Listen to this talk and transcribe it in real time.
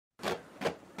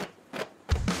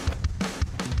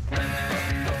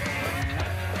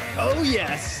Oh,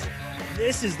 yes.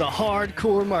 This is the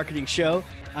Hardcore Marketing Show.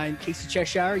 I'm Casey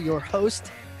Cheshire, your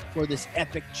host for this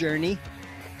epic journey.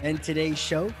 And today's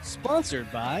show,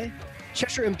 sponsored by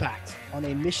Cheshire Impact, on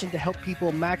a mission to help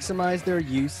people maximize their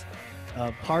use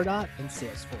of Pardot and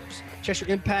Salesforce.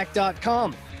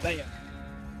 CheshireImpact.com. Bam.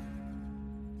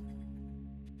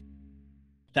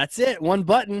 That's it. One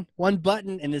button,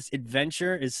 and this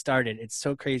adventure is started. It's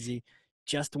so crazy.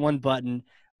 Just one button.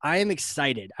 I am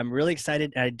excited. I'm really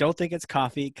excited. And I don't think it's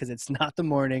coffee because it's not the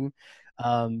morning.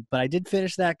 But I did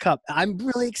finish that cup. I'm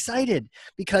really excited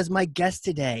because my guest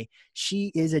today,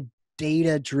 she is a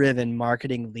data-driven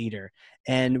marketing leader.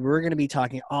 And we're going to be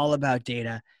talking all about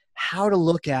data, how to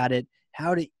look at it,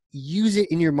 how to use it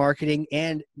in your marketing.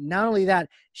 And not only that,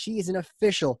 she is an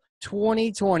official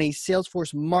 2020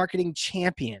 Salesforce Marketing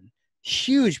Champion.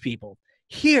 Huge people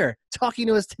here talking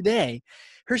to us today.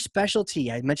 Her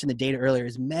specialty, I mentioned the data earlier,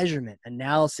 is measurement,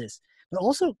 analysis, but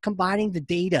also combining the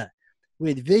data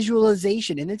with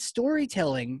visualization and then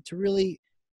storytelling to really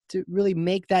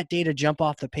make that data jump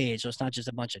off the page. So it's not just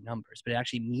a bunch of numbers, but it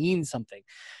actually means something.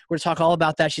 We're going to talk all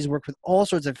about that. She's worked with all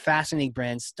sorts of fascinating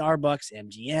brands, Starbucks,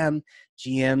 MGM,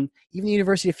 GM, even the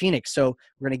University of Phoenix. So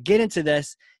we're going to get into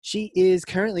this. She is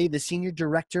currently the Senior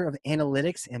Director of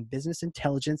Analytics and Business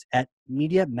Intelligence at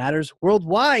Media Matters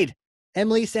Worldwide.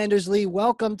 Emilie Sanders Lee,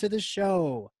 welcome to the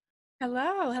show.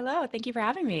 Hello. Thank you for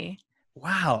having me.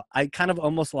 Wow. I kind of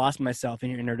almost lost myself in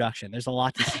your introduction. There's a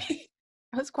lot to say.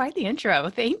 That was quite the intro.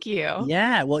 Thank you.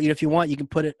 Yeah. Well, if you want, you can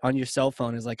put it on your cell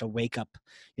phone as like a wake up.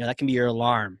 That can be your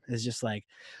alarm. It's just like,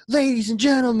 ladies and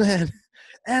gentlemen,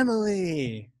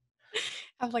 Emilie.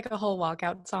 I have like a whole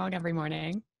walkout song every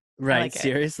morning. Right. Like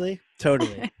seriously?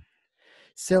 Totally.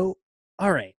 So,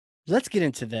 all right, let's get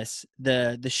into this.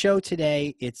 The show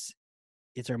today, it's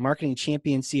our Marketing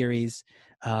Champion series.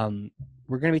 We're going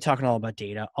to be talking all about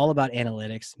data, all about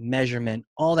analytics, measurement,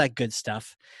 all that good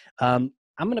stuff. I'm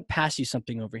going to pass you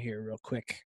something over here real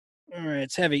quick. All right,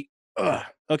 it's heavy. Ugh.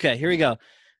 Okay, here we go.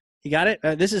 You got it?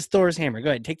 This is Thor's hammer. Go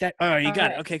ahead, take that. Oh, you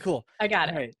got it. Okay, cool. I got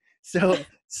it. All right. So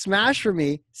smash for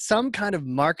me some kind of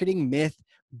marketing myth,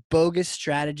 bogus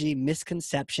strategy,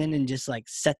 misconception, and just like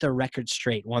set the record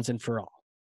straight once and for all.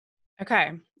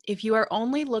 Okay. If you are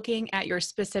only looking at your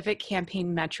specific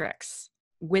campaign metrics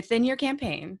within your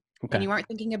campaign and you aren't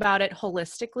thinking about it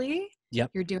holistically,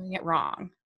 you're doing it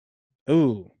wrong.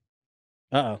 Ooh.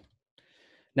 Uh-oh.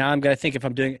 Now I'm going to think if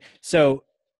I'm doing it. So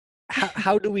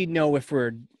how do we know if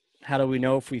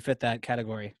we fit that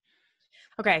category?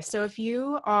 Okay. So if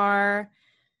you are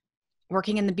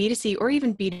working in the B2C or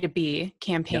even B2B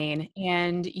campaign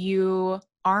and you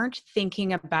aren't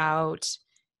thinking about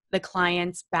the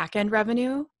client's back-end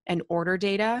revenue and order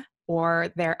data or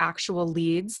their actual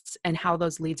leads and how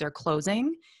those leads are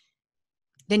closing,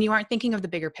 then you aren't thinking of the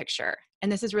bigger picture.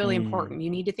 And this is really important. You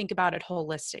need to think about it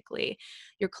holistically.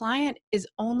 Your client is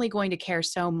only going to care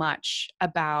so much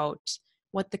about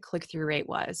what the click-through rate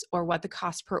was or what the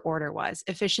cost per order was.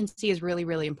 Efficiency is really,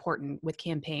 really important with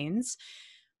campaigns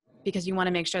because you want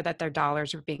to make sure that their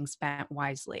dollars are being spent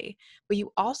wisely. But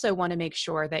you also want to make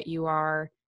sure that you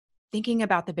are thinking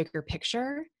about the bigger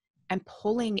picture and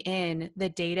pulling in the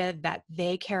data that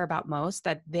they care about most,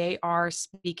 that they are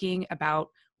speaking about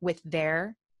with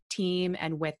their team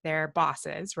and with their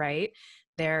bosses, right?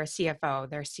 Their CFO,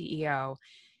 their CEO.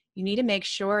 You need to make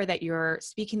sure that you're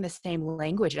speaking the same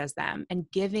language as them and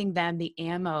giving them the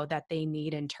ammo that they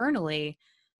need internally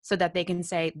so that they can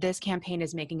say, this campaign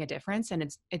is making a difference and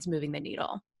it's moving the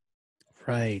needle.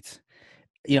 Right.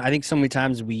 I think so many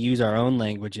times we use our own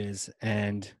languages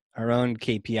and our own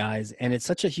KPIs, and it's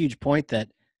such a huge point that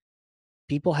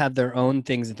people have their own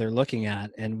things that they're looking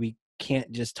at, and we can't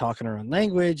just talk in our own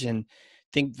language and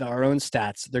think that our own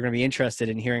stats. They're going to be interested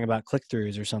in hearing about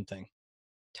click-throughs or something.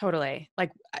 Totally.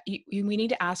 Like we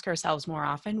need to ask ourselves more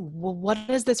often, well, what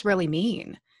does this really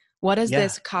mean? What is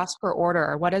this cost per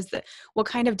order? What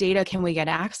kind of data can we get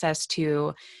access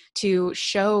to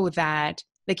show that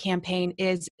the campaign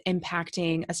is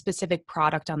impacting a specific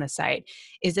product on the site?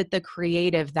 Is it the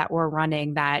creative that we're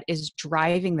running that is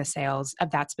driving the sales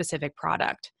of that specific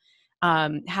product?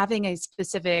 Having a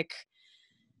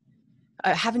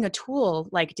tool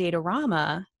like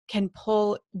Datarama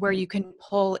where you can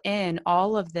pull in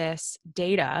all of this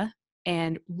data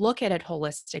and look at it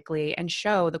holistically and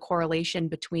show the correlation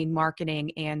between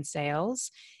marketing and sales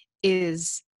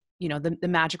is, the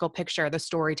magical picture, the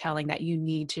storytelling that you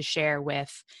need to share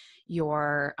with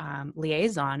your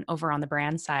liaison over on the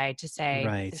brand side to say,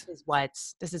 Right. this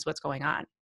is what's going on.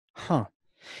 Huh.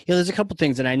 There's a couple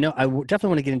things, and I know definitely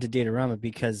want to get into Datarama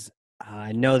because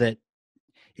I know that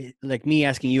like me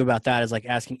asking you about that is like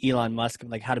asking Elon Musk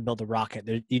like how to build a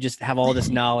rocket. You just have all this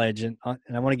knowledge, and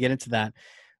I want to get into that.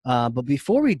 But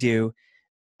before we do,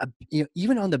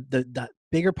 even on the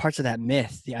bigger parts of that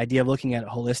myth, the idea of looking at it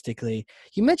holistically,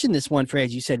 you mentioned this one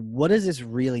phrase. You said, "What does this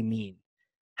really mean?"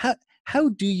 How how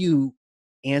do you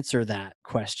answer that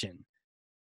question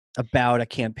about a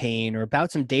campaign or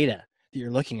about some data that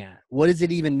you're looking at? What does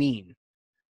it even mean?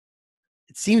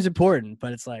 It seems important,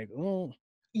 but it's like, oh,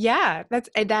 Yeah,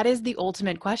 that is the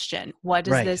ultimate question.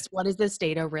 right, What does this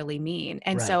data really mean?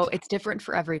 And so right, it's different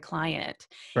for every client.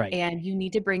 right. And you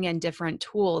need to bring in different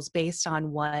tools based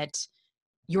on what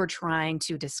you're trying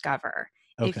to discover.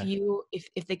 Okay,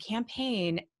 If the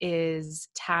campaign is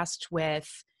tasked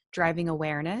with driving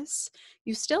awareness,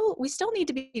 we still need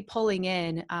to be pulling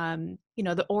in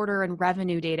the order and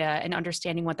revenue data and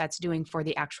understanding what that's doing for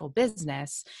the actual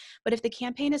business. But if the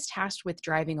campaign is tasked with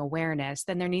driving awareness,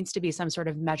 then there needs to be some sort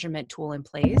of measurement tool in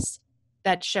place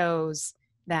that shows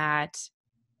that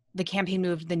the campaign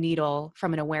moved the needle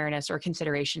from an awareness or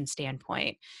consideration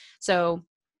standpoint. So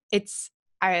it's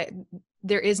I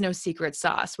there is no secret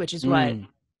sauce, which is what mm.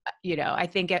 I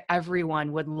think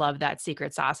everyone would love that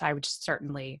secret sauce. I would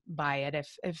certainly buy it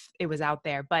if it was out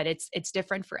there, but it's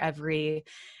different for You think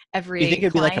every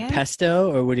it'd be like a client.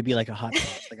 pesto, or would it be like a hot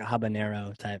sauce, like a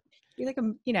habanero type? Be like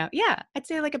yeah, I'd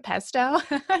say like a pesto.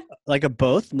 Like a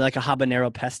both, like a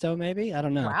habanero pesto, maybe? I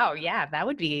don't know. Wow, yeah, that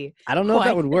would be I don't know if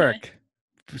that quite would work.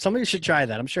 Somebody should try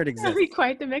that. I'm sure it that would be exists.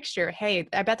 quite the mixture. Hey,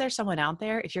 I bet there's someone out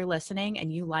there, if you're listening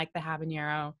and you like the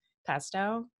habanero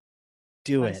pesto,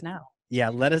 Do let us it. know. Yeah,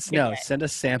 let us Do know. it. Send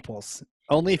us samples.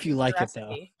 Only if you Give us the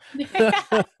like it,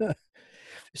 though. recipe.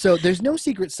 So there's no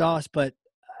secret sauce, but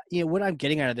what I'm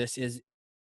getting out of this is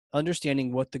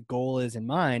understanding what the goal is in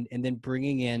mind, and then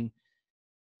bringing in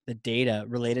the data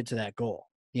related to that goal.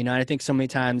 And I think so many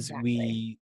times Exactly.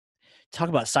 we talk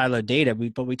about siloed data,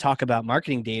 but we talk about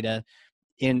marketing data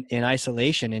in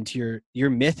isolation. And to your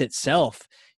myth itself,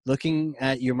 looking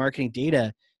at your marketing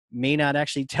data may not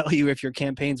actually tell you if your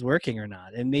campaign's working or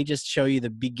not. It may just show you the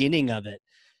beginning of it.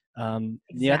 At the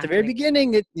very Exactly.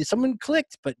 beginning, someone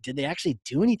clicked, but did they actually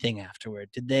do anything afterward?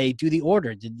 Did they do the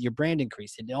order? Did your brand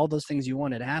increase? Did all those things you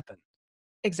wanted happen?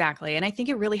 Exactly. And I think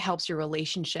it really helps your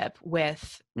relationship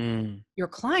with Mm, your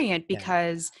client, yeah.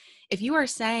 because if you are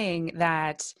saying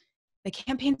that the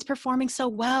campaign's performing so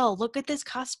well, look at this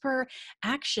cost per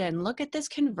action, look at this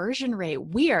conversion rate,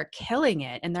 we are killing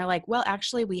it. And they're like, well,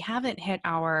 actually, we haven't hit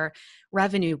our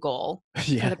revenue goal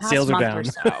for Yeah. the past Sales are month or down.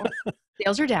 so.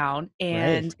 Sales are down Right.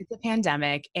 and it's a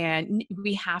pandemic, and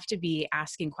we have to be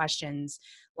asking questions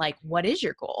like, what is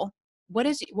your goal? What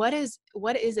is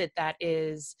it that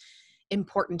is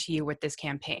important to you with this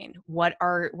campaign? What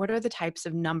are the types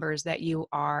of numbers that you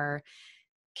are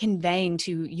conveying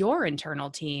to your internal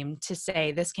team to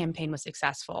say this campaign was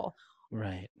successful?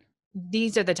 Right.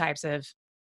 These are the types of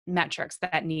metrics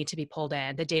that need to be pulled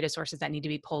in, the data sources that need to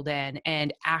be pulled in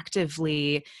and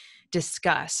actively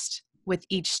discussed with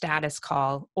each status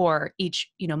call or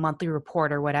each monthly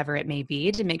report or whatever it may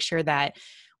be, to make sure that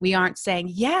we aren't saying,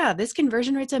 yeah, this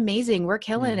conversion rate's amazing, we're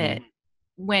killing Hmm. it,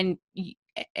 when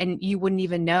and you wouldn't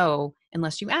even know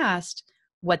unless you asked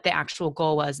what the actual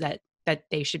goal was that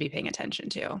they should be paying attention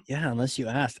to. Yeah, unless you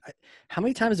asked. How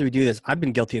many times do we do this? I've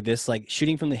been guilty of this, like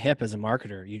shooting from the hip as a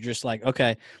marketer. You're just like,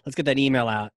 okay, let's get that email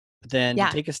out. But then to Yeah.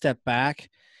 take a step back,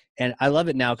 and I love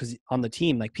it now because on the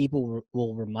team, like people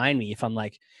will remind me if I'm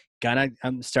like,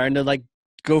 I'm starting to like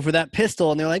go for that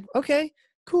pistol, and they're like, okay,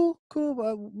 cool, cool.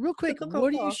 Real Cool, quick, cool, cool, what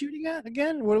are you cool. shooting at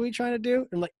again? What are we trying to do? And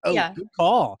I'm like, oh, Yeah. good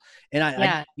call. And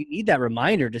Yeah. you need that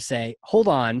reminder to say, hold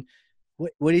on,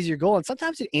 what is your goal? And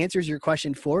sometimes it answers your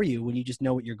question for you when you just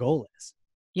know what your goal is.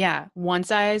 Yeah. One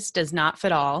size does not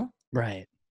fit all Right.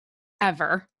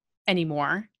 ever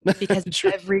anymore, because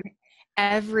True.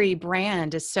 every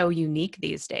brand is so unique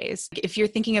these days. If you're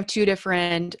thinking of two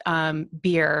different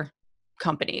beer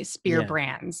companies, beer Yeah.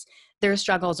 brands, their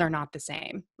struggles are not the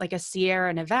same. Like a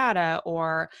Sierra Nevada,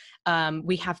 or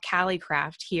we have Cali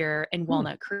Craft here in Hmm.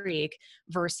 Walnut Creek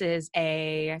versus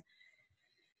a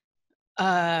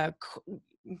uh,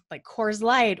 like Coors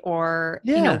Light, or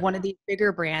Yeah. one of these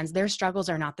bigger brands. Their struggles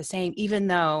are not the same, even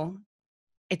though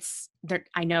it's there.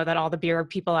 I know that all the beer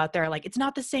people out there are like, it's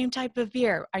not the same type of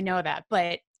beer. I know that,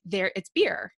 but it's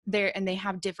beer there, and they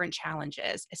have different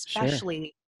challenges, Sure.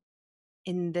 especially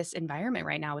in this environment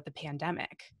right now with the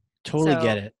pandemic. Totally So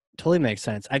get it. Totally makes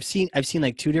sense. I've seen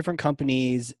like two different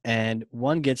companies, and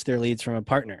one gets their leads from a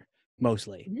partner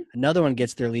mostly. mhm, Another one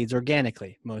gets their leads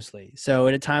organically mostly. So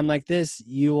at a time like this,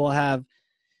 you will have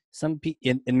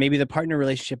and maybe the partner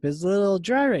relationship is a little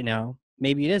dry right now.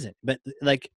 Maybe it isn't. But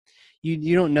like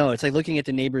you don't know. It's like looking at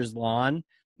the neighbor's lawn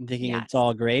and thinking it's Yes,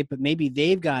 all great, but maybe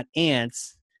they've got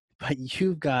ants, but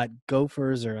you've got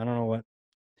gophers or I don't know what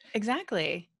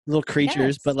exactly. little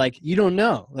creatures, but Yes. like you don't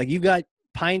know. Like you've got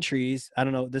pine trees. I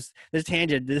don't know this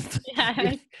tangent. Yes.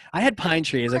 I had pine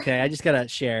trees. Okay, I just gotta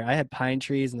share. I had pine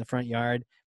trees in the front yard,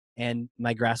 and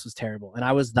my grass was terrible. And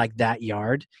I was like that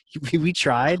yard. We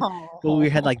tried, but we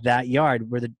had Oh. like that yard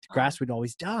where the Oh. grass would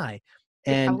always die.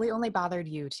 It And probably only bothered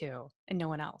you too, and no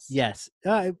one else. yes,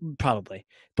 probably.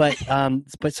 But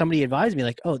somebody advised me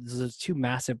like, oh, there's those two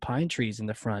massive pine trees in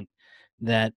the front.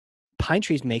 That pine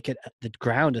trees make it the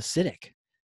ground acidic.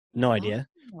 No idea.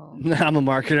 Oh. I'm a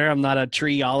marketer. I'm not a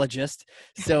treeologist.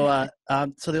 So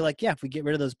they're like, yeah, if we get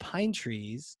rid of those pine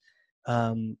trees,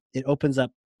 it opens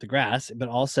up the grass, but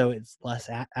also it's less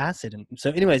acid. And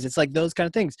so, anyways, it's like those kind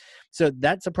of things. So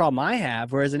that's a problem I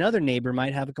have. Whereas another neighbor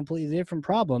might have a completely different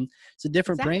problem. So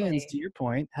different brands, Exactly. to your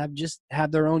point,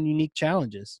 have their own unique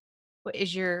challenges. What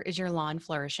is your lawn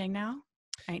flourishing now?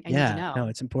 I need to Yeah, no, know.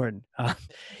 it's important.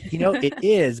 It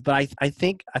is, but I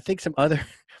think some other,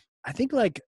 I think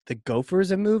like the Gophers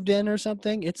have moved in or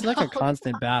something. It's like a Oh,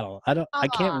 constant battle. come I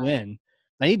can't on. win.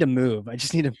 I need to move. I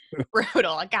just need to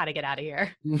Brutal. I gotta get out of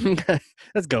here. move.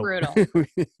 Let's go. Brutal.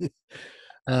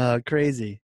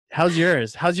 Crazy. How's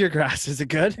yours? How's your grass? Is it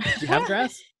good? Do you have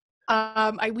grass?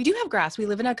 We do have grass. We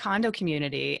live in a condo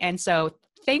community, and so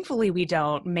thankfully we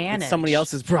don't It's somebody manage.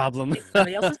 else's problem. It's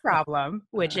somebody else's problem,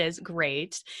 which is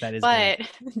great. That is great.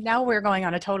 But now we're going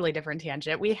on a totally different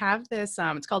tangent. We have this,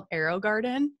 it's called Arrow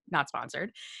Garden, not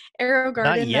sponsored. Arrow Not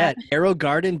Garden that yet.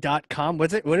 Arrowgarden.com.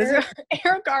 What's it? What is it?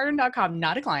 arrowgarden.com,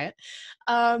 not a client.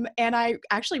 And I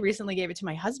actually recently gave it to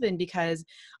my husband because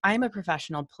I'm a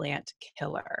professional plant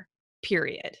killer,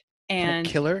 period. Plant And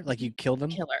killer? Like you killed them?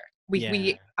 killer.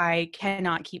 Yeah. I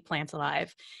cannot keep plants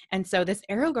alive. And so this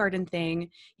Arrow Garden thing,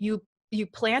 you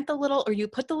plant the little, or you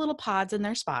put the little pods in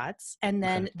their spots, and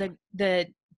Okay. then the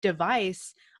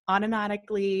device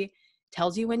automatically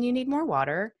tells you when you need more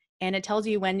water, and it tells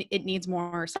you when it needs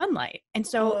more sunlight. And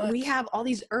so we What? have all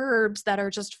these herbs that are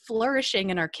just flourishing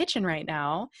in our kitchen right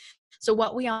now. So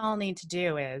what we all need to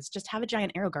do is just have a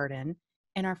giant Arrow Garden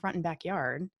in our front and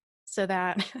backyard so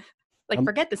that like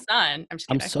forget the sun. I'm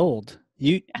just I'm kidding. sold.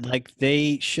 You like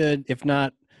they should, if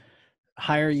not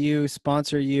hire you,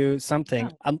 sponsor you, something.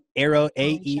 Oh, I'm Aero I'll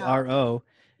reach out. AERO.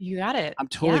 You got it. I'm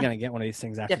totally Yeah. gonna get one of these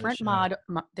things after the Different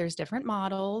show. there's different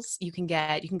models you can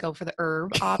get. You can go for the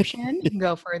herb option. You can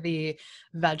go for the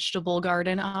vegetable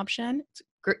garden option. It's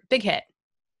big hit.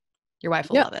 Your wife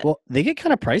will Yeah. love it. Well, they get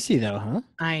kind of pricey though, huh?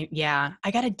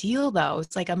 I got a deal though.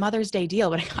 It's like a Mother's Day deal,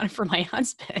 but I got it for my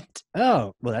husband.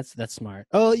 Oh, well, that's smart.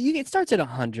 Oh, it starts at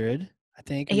 100, I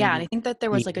think, or Yeah, and I maybe think that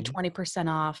there was like a 80. 20%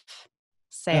 off Oh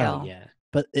sale. yeah,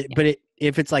 but Yeah.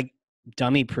 if it's like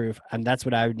dummy proof, and that's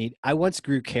what I would need. I once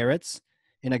grew carrots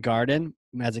in a garden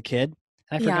as a kid,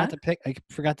 and Yeah. I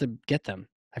forgot to get them.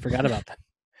 I forgot about them,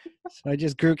 so I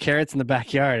just grew carrots in the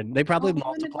backyard, and they probably Oh,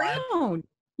 in the multiplied. ground.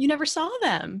 You never saw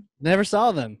them. Never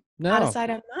saw them. Out of No. sight,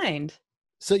 out of mind.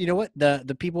 So you know what?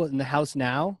 The people in the house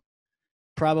now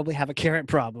probably have a carrot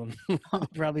problem.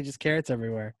 Probably just carrots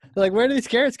everywhere. They're like, where do these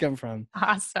carrots come from?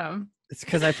 Awesome. It's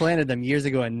because I planted them years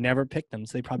ago and never picked them,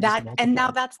 so they probably just And now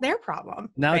multiplied. that's their problem,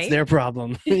 Now it's right? their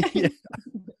problem. Yeah.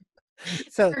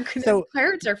 So Their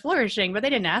parents are flourishing, but they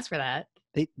didn't ask for that.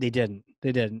 they didn't,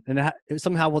 and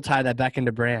somehow we'll tie that back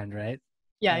into brand, right?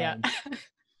 Yeah, Um, yeah.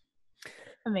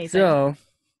 Amazing. so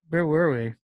where were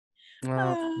we? This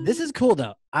Um, is cool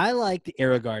though. I like the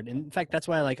Arrow Guard. In fact, that's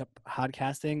why I like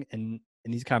podcasting and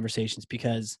in these conversations,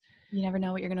 because you never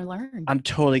know what you're going to learn. I'm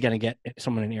totally gonna get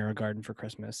someone an Arrow Garden for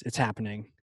Christmas. It's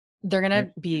happening. They're going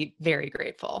to be very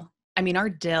grateful. I mean, our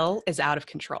dill is out of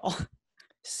control.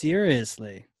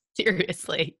 Seriously,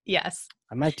 Seriously. Yes.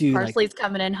 I might do Parsley's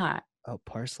coming in hot.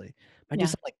 parsley. Might do Yeah.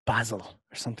 something like basil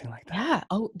or something like that. Yeah.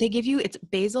 Oh, they give you, it's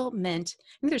basil, mint. I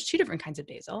think there's two different kinds of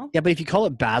basil. Yeah, but if you call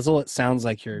it basil, it sounds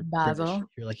like you're Basil. British.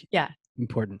 You're like Yeah.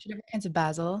 important. Two different kinds of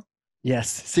basil. Yes.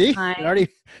 See, Thyme. it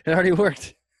already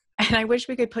worked. And I wish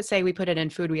we could we put it in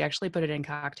food. We actually put it in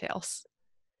cocktails.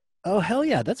 Oh hell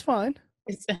yeah, that's fine.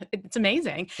 It's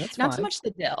amazing. That's Not fine. so much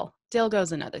the dill. Dill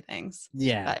goes in other things.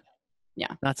 Yeah. But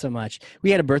yeah. Not so much.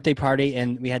 We had a birthday party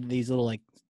and we had these little like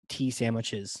tea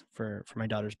sandwiches for my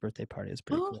daughter's birthday party. It's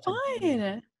pretty Oh, cool.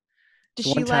 fine. Does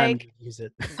So she one time like use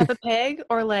it. Peppa Pig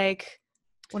or like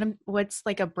what's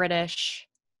like a British?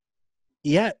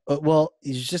 Yeah. Well,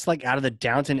 it's just like out of the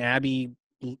Downton Abbey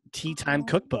tea time Oh,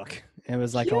 cookbook. It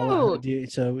was like all how to cute. do.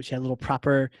 So she had a little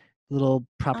proper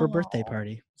birthday Oh,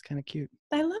 party. It's kind of cute.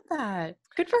 I love that.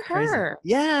 Good for Crazy. her.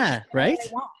 Yeah. That's what Right. I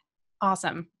want.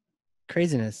 Awesome.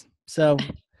 Craziness. So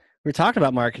We're talking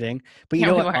about marketing, but you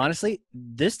Yeah, know we what? were. Honestly,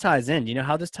 this ties in. You know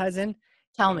how this ties in?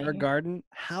 Tell Our me. garden.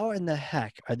 How in the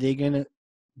heck are they going to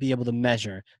be able to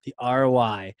measure the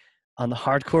ROI on the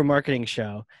hardcore marketing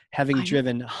show, having I know.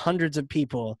 driven hundreds of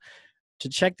people to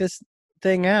check this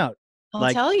thing out? I'll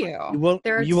Like tell you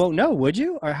you. you won't know, would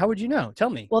you? Or how would you know? Tell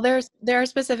me. Well, there are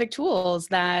specific tools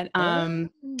that Oh.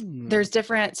 there's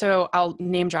different. So I'll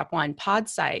name drop one. Pod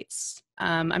sites.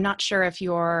 I'm not sure if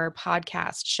your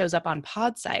podcast shows up on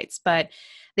pod sites, but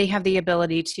they have the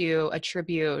ability to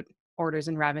attribute orders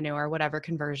and revenue or whatever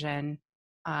conversion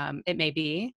it may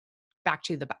be back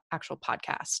to the actual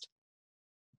podcast.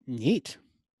 Neat.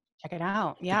 Check it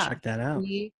out. To Yeah, check that out.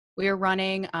 we are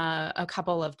running a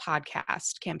couple of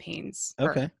podcast campaigns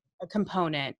or Okay. a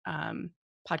component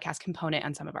podcast component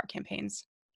on some of our campaigns.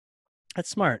 That's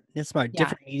smart. That's smart. Yeah.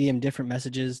 Different medium, different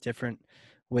messages, different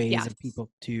ways Yes. of people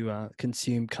to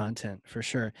consume content for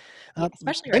sure. Yeah,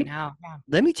 especially Let, right now. Yeah.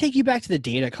 let me take you back to the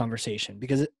data conversation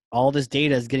because all this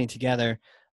data is getting together.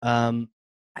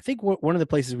 I think one of the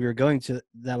places we were going to,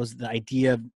 that was the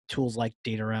idea of tools like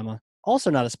Datorama. Also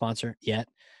not a sponsor yet,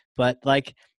 but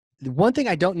like the one thing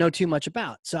I don't know too much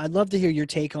about. So I'd love to hear your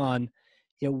take on,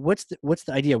 what's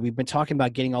the idea? We've been talking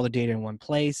about getting all the data in one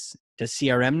place. Does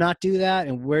CRM not do that?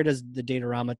 And where does the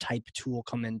Datorama type tool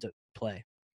come into play?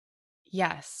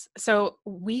 Yes. So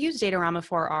we use Datorama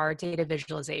for our data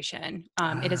visualization.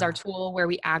 It is our Ah, tool where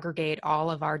we aggregate all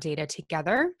of our data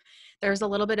together. There's a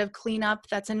little bit of cleanup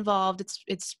that's involved.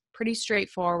 It's pretty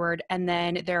straightforward. And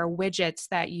then there are widgets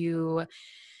that you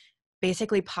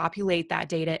basically populate that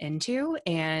data into,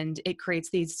 and it creates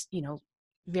these,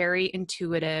 very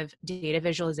intuitive data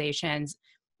visualizations.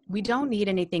 We don't need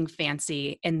anything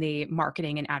fancy in the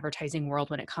marketing and advertising world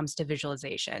when it comes to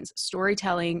visualizations.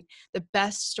 Storytelling, the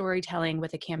best storytelling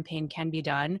with a campaign can be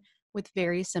done with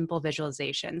very simple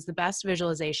visualizations. The best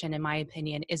visualization, in my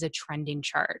opinion, is a trending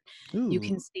chart. You ooh,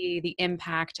 can see the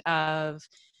impact of,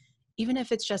 even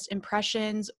if it's just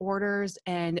impressions, orders,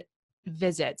 and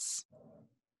visits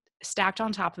stacked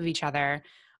on top of each other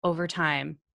over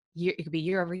time. It could be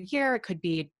year over year, it could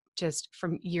be just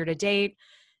from year to date.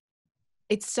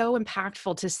 It's so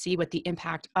impactful to see what the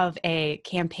impact of a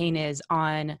campaign is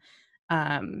on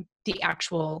the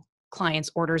actual client's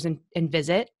orders and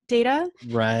visit data.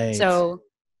 right. So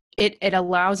it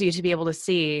allows you to be able to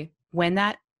see when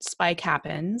that spike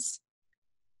happens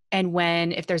and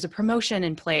when, if there's a promotion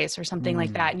in place or something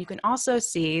like that. Mm, And you can also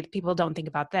see, people don't think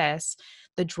about this,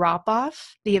 the drop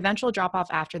off, the eventual drop off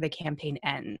after the campaign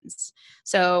ends.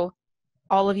 So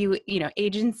all of you,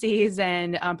 agencies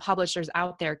and publishers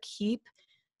out there, keep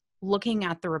looking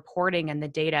at the reporting and the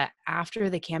data after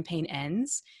the campaign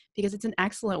ends, because it's an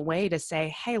excellent way to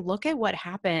say, hey, look at what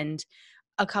happened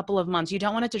a couple of months. You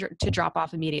don't want it to drop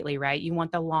off immediately, right? You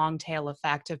want the long tail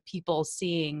effect of people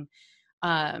seeing,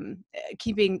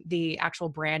 keeping the actual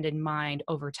brand in mind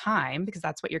over time, because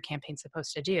that's what your campaign's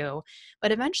supposed to do.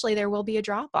 But eventually there will be a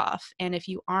drop off. And if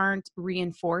you aren't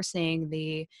reinforcing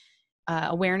the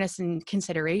awareness and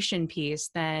consideration piece,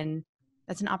 then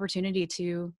that's an opportunity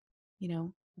to, you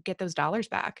know, get those dollars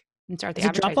back and start the does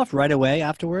it drop advertising. off right away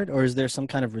afterward, or is there some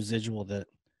kind of residual that?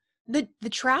 The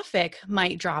traffic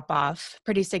might drop off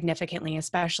pretty significantly,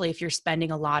 especially if you're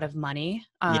spending a lot of money,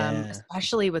 Yeah,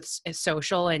 especially with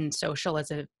social, and social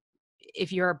as a,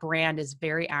 if your brand is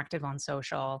very active on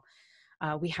social.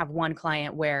 We have one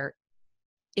client where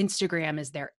Instagram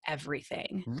is their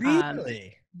everything.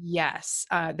 really. Yes,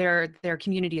 their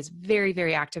community is very,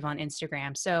 very active on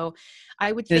Instagram. So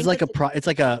I would It's think like that it's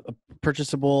like a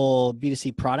purchasable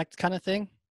B2C product kind of thing.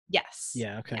 yes,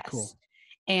 Yeah. Okay. Cool. yes.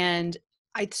 And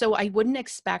I wouldn't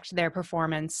expect their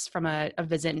performance from a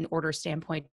visit and order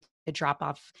standpoint to drop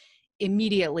off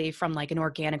immediately from like an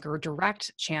organic or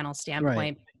direct channel Right.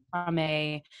 standpoint. From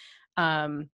a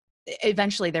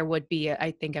eventually there would be,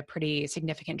 I think, a pretty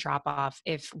significant drop off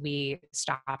if we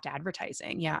stopped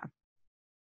advertising. Yeah.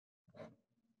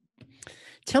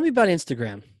 Tell me about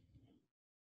Instagram.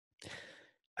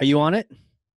 Are you on it?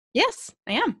 Yes,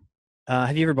 I am.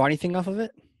 Have you ever bought anything off of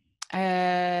it?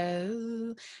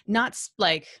 Not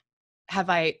like, have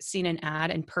I seen an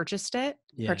ad and purchased it?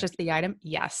 Yeah. Purchased the item?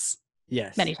 Yes,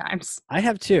 Yes. many times. I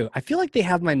have too. I feel like they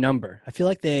have my number. I feel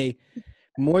like they,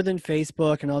 more than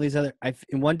Facebook and all these other.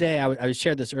 And one day I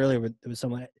shared this earlier with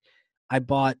someone. I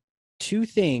bought two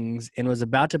things and was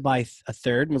about to buy a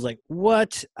third and was like,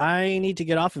 "What? I need to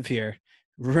get off of here.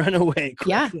 Run away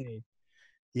Yeah, quickly."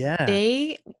 Yeah.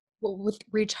 they, well, with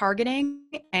retargeting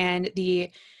and the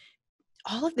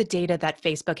all of the data that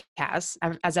Facebook has,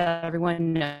 as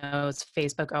everyone knows,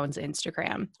 Facebook owns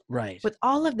Instagram. Right. With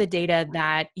all of the data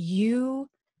that you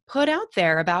put out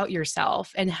there about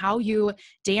yourself and how you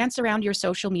dance around your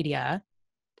social media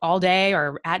all day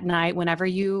or at night, whenever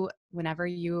you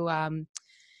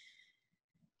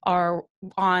are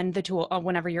on the tool,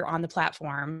 whenever you're on the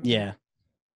platform, Yeah.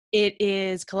 it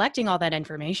is collecting all that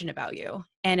information about you.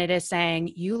 And it is saying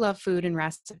you love food and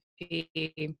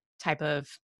recipe type of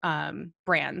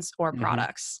brands or Hmm.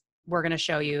 products. We're going to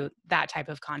show you that type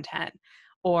of content.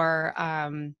 Or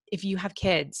if you have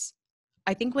kids,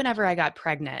 I think whenever I got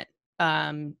pregnant,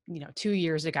 2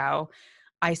 years ago,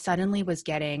 I suddenly was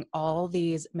getting all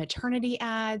these maternity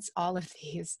ads, all of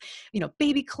these,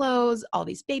 baby clothes, all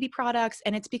these baby products.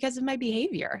 And it's because of my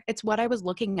behavior. It's what I was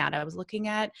looking at. I was looking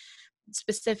at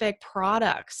specific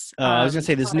products, Oh, I was gonna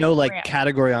say there's product no like brand,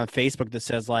 category on Facebook that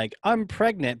says like I'm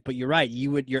pregnant, but you're right.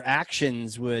 Your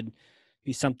actions would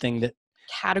be something that,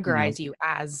 you know, categorize you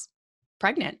as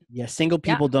pregnant. yeah, single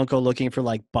Yeah. people don't go looking for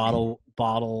like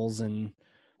bottles and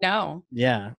No.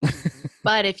 yeah.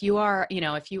 But if you are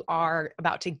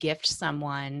about to gift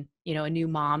someone, a new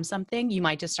mom something, you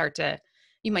might start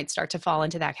to fall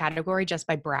into that category just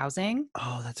by browsing.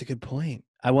 Oh, that's a good point.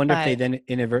 I wonder if they But then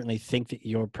inadvertently think that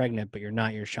you're pregnant, but you're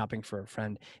not. You're shopping for a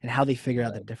friend, and how they figure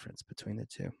out the difference between the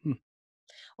two. Hmm.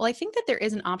 well, I think that there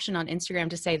is an option on Instagram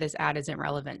to say this ad isn't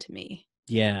relevant to me.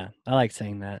 Yeah, I like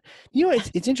saying that.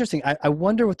 It's interesting. I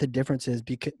wonder what the difference is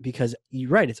because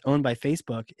you're right. It's owned by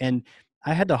Facebook, and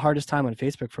I had the hardest time on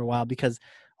Facebook for a while because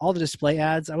all the display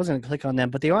ads, I wasn't going to click on them,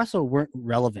 but they also weren't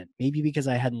relevant. Maybe because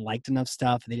I hadn't liked enough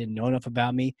stuff, they didn't know enough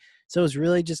about me, so it was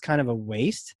really just kind of a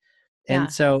waste. And Yeah.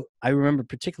 so I remember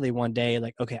particularly one day,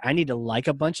 like, okay, I need to like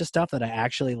a bunch of stuff that I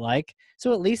actually like,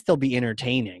 so at least they'll be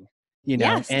entertaining,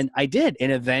 Yes. And I did,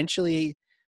 and eventually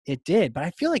it did, but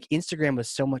I feel like Instagram was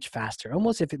so much faster.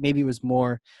 Almost if it maybe was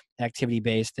more activity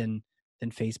based than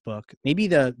Facebook. Maybe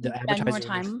the You spend more advertisers are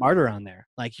like time. smarter on there,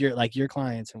 like your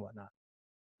clients and whatnot.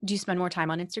 Do you spend more time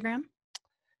on Instagram?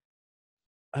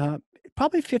 Uh,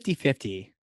 Probably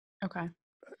 50-50. Okay. I think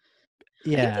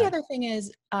the Yeah. other thing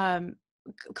is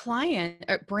client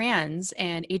brands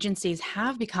and agencies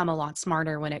have become a lot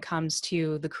smarter when it comes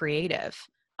to the creative,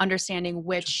 understanding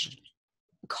which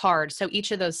card. So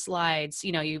each of those slides,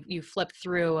 you flip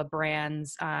through a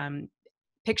brand's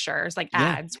pictures, like Yeah.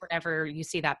 ads, whenever you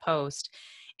see that post.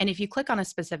 And if you click on a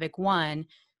specific one,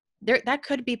 that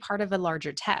could be part of a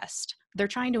larger test. They're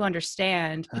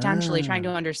potentially trying to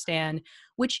Ah, understand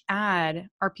which ad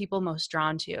are people most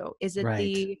drawn to. Is it right.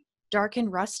 the dark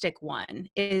and rustic one?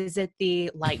 Is it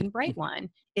the light and bright one?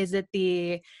 Is it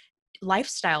the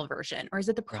lifestyle version or is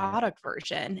it the Right. product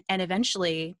version? And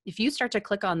eventually, if you start to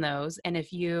click on those and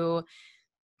if you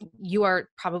are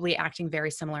probably acting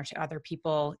very similar to other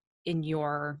people in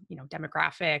your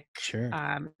demographic Sure.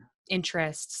 um,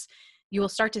 interests, you will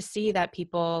start to see that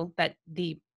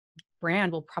the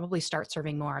brand will probably start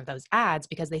serving more of those ads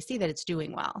because they see that it's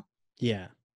doing well. Yeah.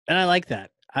 And I like that.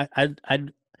 I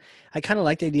kind of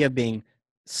like the idea of being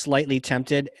slightly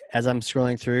tempted as I'm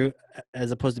scrolling through, as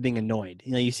opposed to being annoyed.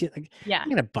 You see, like, Yeah. I'm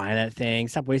gonna buy that thing.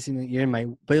 Stop wasting. You're in my,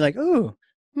 but you're like, oh,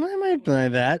 I might buy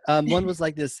that. One was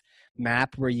like this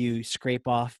map where you scrape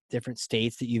off different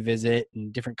states that you visit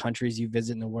and different countries you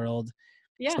visit in the world.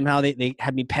 Yeah. Somehow they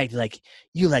had me pegged like,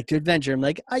 you like to adventure. I'm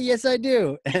like, oh yes, I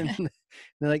do. And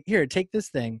they're like, here, take this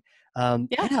thing. Yeah.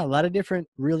 Yeah, a lot of different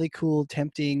really cool,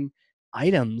 tempting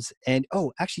items. And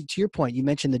oh, actually, to your point, you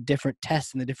mentioned the different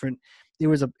tests and the different. It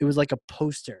was like a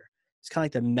poster. It's kind of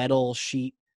like the metal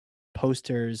sheet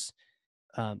posters,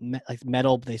 like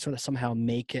metal. But they sort of somehow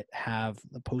make it have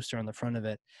the poster on the front of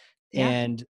it. Yeah.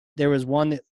 And there was one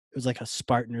that it was like a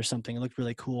Spartan or something. It looked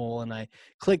really cool. And I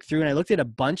clicked through and I looked at a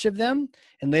bunch of them.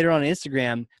 And later on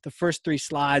Instagram, the first 3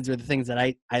 slides were the things that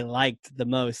I liked the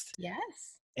most. Yes.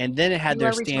 And then it had You their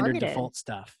are standard retargeted. default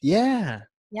stuff. Yeah.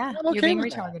 Yeah, I'm you're okay being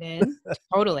with that. retargeted.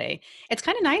 Totally. It's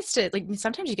kind of nice to like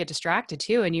sometimes you get distracted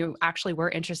too and you actually were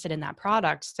interested in that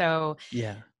product. So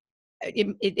Yeah.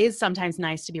 it is sometimes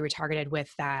nice to be retargeted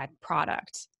with that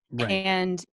product. Right.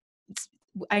 And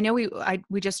I know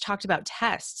we just talked about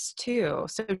tests too.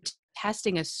 So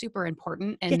testing is super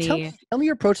important Yeah. in Tell me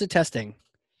your approach to testing.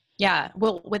 yeah,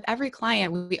 well, with every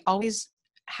client, we always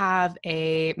have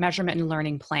a measurement and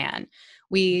learning plan.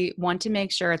 We want to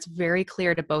make sure it's very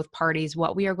clear to both parties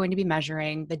what we are going to be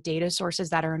measuring, the data sources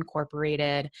that are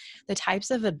incorporated, the types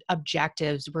of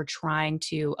objectives we're trying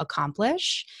to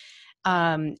accomplish.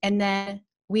 And then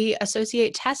we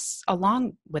associate tests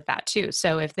along with that too.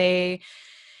 So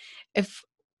if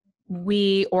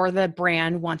we or the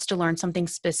brand wants to learn something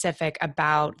specific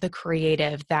about the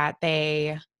creative that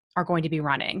they are going to be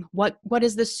running. What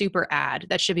is the super ad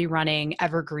that should be running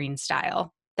evergreen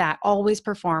style that always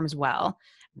performs well?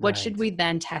 What should Right. we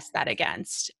then test that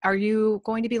against? Are you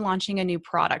going to be launching a new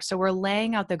product? So we're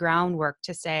laying out the groundwork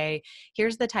to say,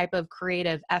 here's the type of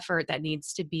creative effort that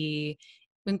needs to be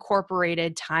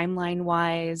incorporated timeline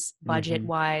wise, budget Mm-hmm.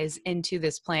 wise into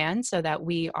this plan so that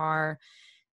we are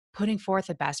putting forth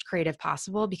the best creative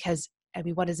possible. Because I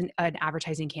mean, what is an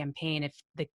advertising campaign if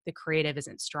the creative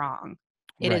isn't strong?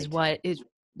 It is Right. what is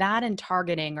that, and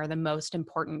targeting are the most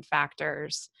important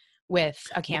factors with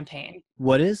a Wh- campaign.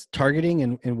 What is targeting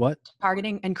and what?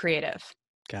 Targeting and creative.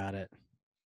 Got it.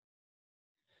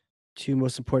 Two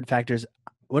most important factors.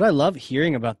 What I love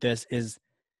hearing about this is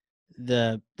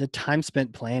the time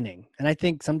spent planning. And I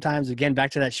think sometimes, again,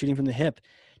 back to that shooting from the hip,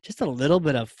 just a little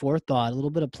bit of forethought, a little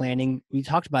bit of planning. We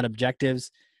talked about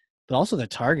objectives, but also the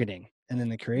targeting and then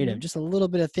the creative, Mhm. just a little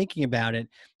bit of thinking about it.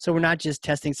 So we're not just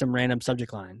testing some random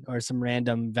subject line or some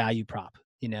random value prop,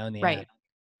 in the ad. Right. Yeah.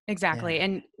 Exactly.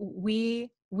 And we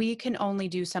can only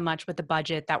do so much with the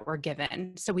budget that we're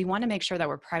given. So we want to make sure that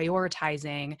we're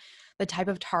prioritizing the type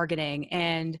of targeting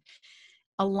and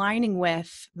aligning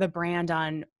with the brand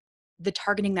on the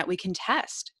targeting that we can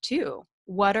test too.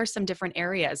 What are some different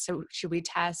areas? So should we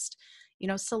test,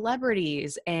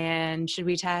 celebrities, and should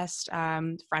we test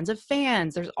friends of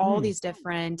fans? There's all Hmm. these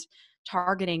different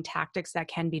targeting tactics that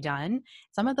can be done.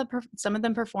 Some of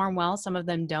them perform well, some of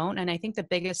them don't. And I think the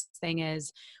biggest thing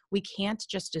is we can't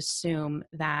just assume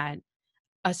that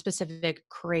a specific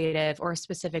creative or a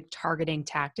specific targeting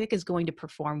tactic is going to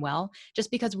perform well just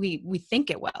because we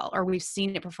think it will or we've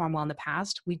seen it perform well in the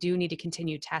past. We do need to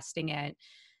continue testing it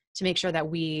to make sure that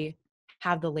we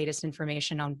have the latest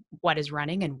information on what is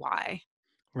running and why.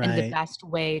 And the Right. best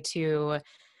way to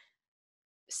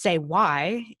say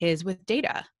why is with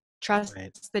data. Trust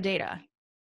Right. the data.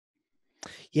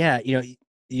 Yeah.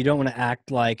 You don't want to act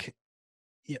like,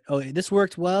 oh, this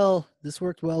worked well. This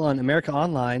worked well on America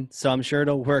Online, so I'm sure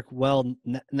it'll work well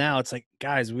now. It's like,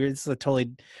 guys, this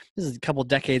is a couple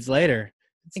decades later.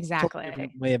 It's a totally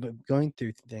different Exactly. way of going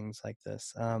through things like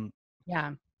this.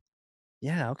 Yeah.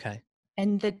 Yeah, okay.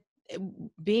 And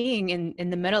being in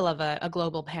the middle of a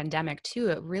global pandemic too,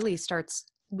 it really starts,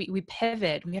 we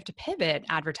pivot, we have to pivot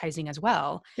advertising as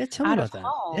well. Yeah, tell me Out of about that.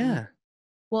 home, Yeah.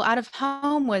 well, out of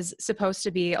home was supposed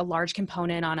to be a large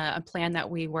component on a plan that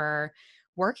we were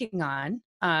working on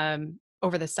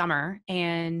over the summer.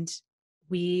 And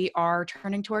we are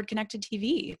turning toward connected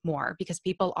TV more because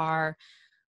people are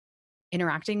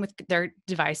interacting with their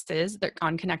devices. They're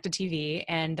on connected TV,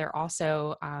 and they're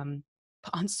also on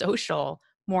social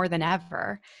more than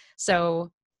ever.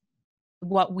 So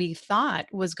what we thought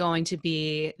was going to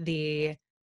be the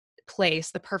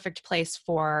perfect place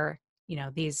for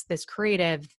this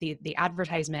creative, the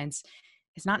advertisements,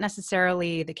 is not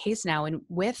necessarily the case now. And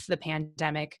with the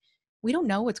pandemic, we don't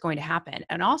know what's going to happen.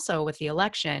 And also with the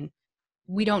election,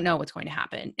 we don't know what's going to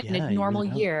happen. In a Yeah, you really normal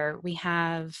don't. year, we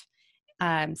have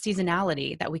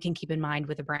seasonality that we can keep in mind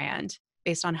with a brand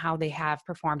based on how they have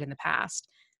performed in the past.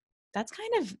 That's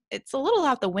it's a little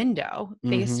out the window Mm-hmm.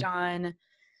 based on,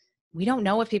 we don't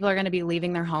know if people are going to be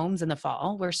leaving their homes in the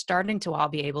fall. We're starting to all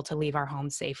be able to leave our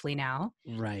homes safely now.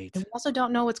 And Right. we also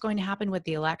don't know what's going to happen with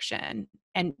the election,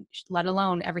 and let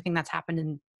alone everything that's happened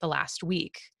in the last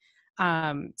week.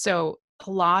 So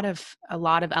a lot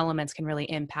of elements can really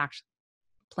impact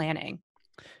planning.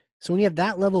 So when you have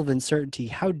that level of uncertainty,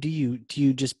 how do you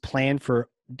just plan for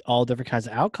all different kinds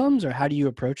of outcomes, or how do you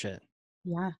approach it?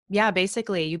 Yeah. Yeah,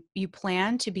 basically you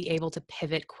plan to be able to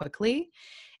pivot quickly,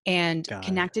 and Got it.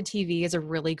 connected TV is a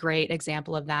really great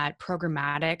example of that.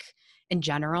 Programmatic in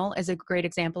general is a great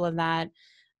example of that.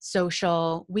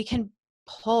 Social, we can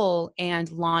pull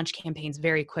and launch campaigns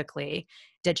very quickly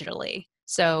digitally.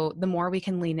 So the more we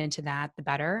can lean into that, the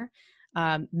better.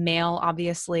 Mail,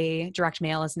 obviously, direct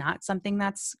mail is not something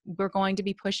that's we're going to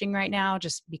be pushing right now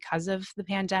just because of the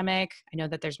pandemic. I know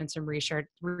that there's been some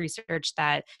research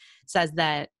that says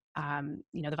that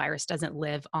the virus doesn't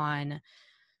live on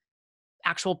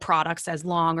actual products as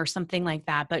long or something like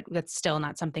that, but that's still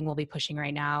not something we'll be pushing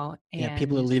right now. Yeah,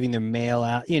 people are And leaving their mail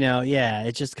out. Yeah,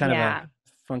 it's just kind of a yeah,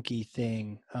 funky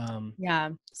thing. yeah.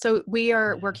 So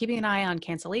we're Yeah. keeping an eye on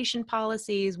cancellation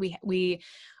policies. We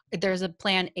there's a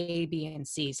plan A, B, and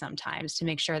C sometimes to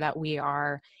make sure that we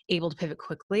are able to pivot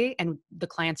quickly and the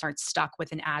clients aren't stuck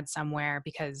with an ad somewhere,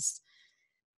 because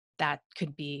that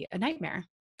could be a nightmare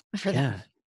for them.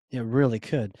 Yeah, it really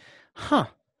could. Huh.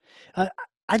 Uh,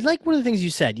 I like one of the things you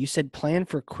said. You said plan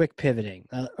for quick pivoting,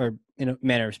 or in a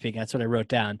manner of speaking. That's what I wrote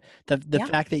down. The Yeah.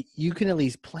 fact that you can at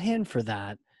least plan for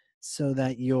that, so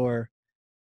that you're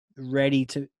ready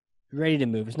to ready to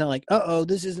move. It's not like, oh,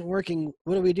 this isn't working.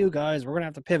 What do we do, guys? We're gonna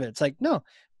have to pivot. It's like, no,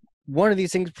 one of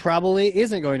these things probably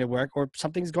isn't going to work or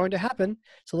something's going to happen.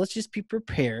 So let's just be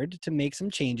prepared to make some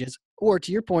changes. Or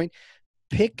to your point,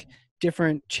 pick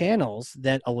different channels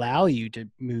that allow you to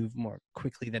move more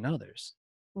quickly than others.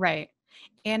 Right.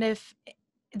 And if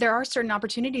there are certain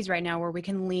opportunities right now where we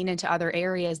can lean into other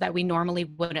areas that we normally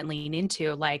wouldn't lean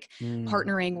into, like Mm,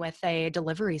 partnering with a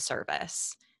delivery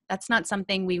service. That's not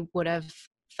something we would have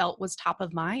felt was top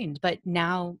of mind, but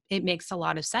now it makes a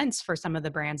lot of sense for some of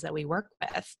the brands that we work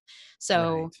with.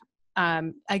 So,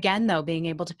 right. again, though, being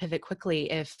able to pivot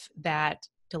quickly if that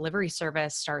delivery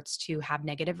service starts to have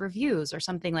negative reviews or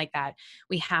something like that,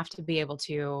 we have to be able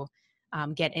to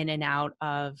get in and out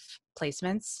of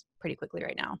placements pretty quickly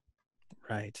right now.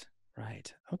 Right.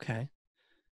 Right. Okay.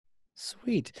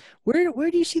 Sweet. Where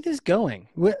do you see this going?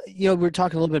 We're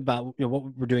talking a little bit about what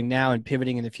we're doing now and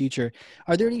pivoting in the future.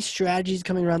 Are there any strategies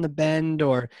coming around the bend,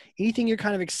 or anything you're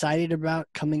kind of excited about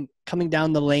coming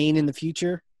down the lane in the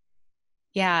future?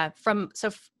 Yeah,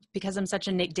 because I'm such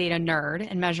a data nerd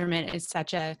and measurement is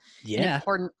such an Yeah.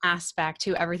 important aspect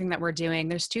to everything that we're doing.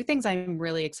 There's two things I'm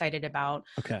really excited about.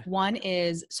 Okay. One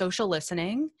is social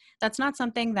listening. That's not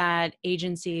something that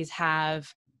agencies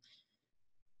have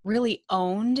really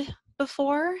owned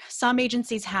before. Some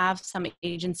agencies have, some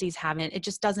agencies haven't. It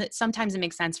just doesn't, sometimes it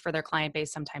makes sense for their client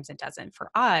base, sometimes it doesn't. For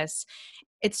us,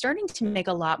 it's starting to make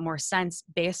a lot more sense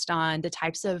based on the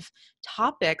types of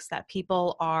topics that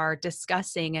people are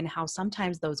discussing and how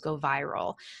sometimes those go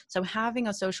viral. So, having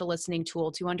a social listening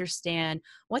tool to understand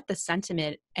what the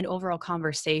sentiment and overall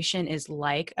conversation is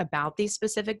like about these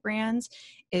specific brands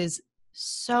is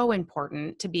so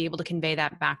important to be able to convey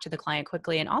that back to the client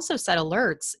quickly and also set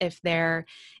alerts if there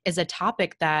is a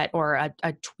topic that or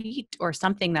a tweet or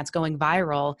something that's going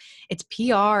viral. It's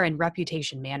PR and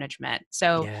reputation management.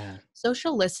 So Yeah.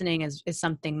 social listening is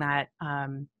something that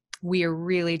we are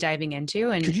really diving into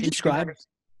Could you and trying to describe? understand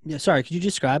Yeah. Sorry. Could you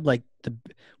describe like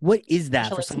what is that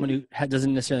social for someone who listening.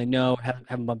 doesn't necessarily know,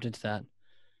 haven't bumped into that?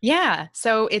 Yeah.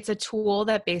 So it's a tool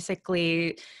that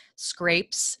basically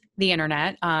scrapes the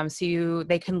internet.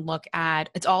 They can look at,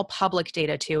 it's all public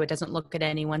data too. It doesn't look at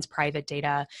anyone's private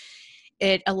data.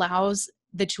 It allows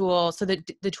the tool, so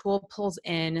the tool pulls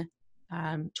in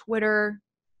Twitter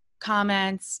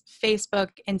comments, Facebook,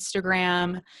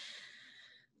 Instagram,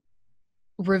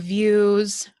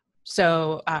 reviews,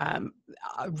 so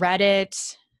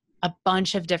Reddit, a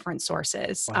bunch of different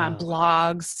sources, Wow.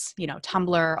 blogs,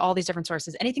 Tumblr, all these different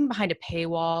sources. Anything behind a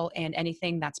paywall and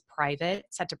anything that's private,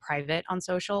 set to private on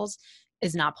socials,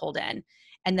 is not pulled in.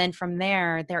 And then from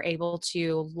there, they're able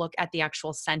to look at the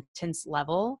actual sentence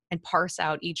level and parse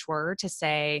out each word to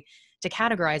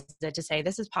categorize it, to say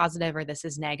this is positive or this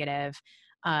is negative,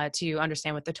 to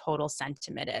understand what the total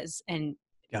sentiment is. And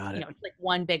Got it. it's like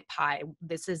one big pie.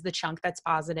 This is the chunk that's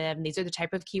positive, and these are the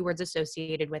type of keywords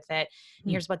associated with it. And Hmm.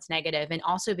 here's what's negative. And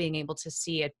also being able to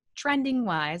see it trending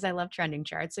wise. I love trending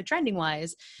charts. So trending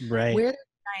wise, Right. where there's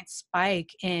a giant spike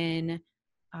in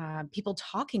people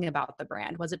talking about the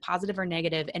brand. Was it positive or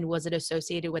negative, and was it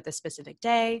associated with a specific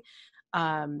day?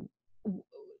 Um, w-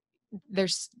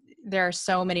 there's there are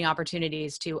so many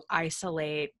opportunities to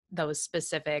isolate those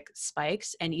specific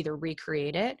spikes and either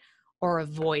recreate it or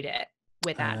avoid it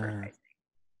with Uh, advertising.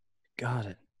 got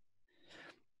it.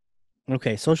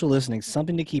 Okay, social listening,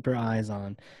 something to keep our eyes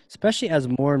on, especially as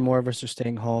more and more of us are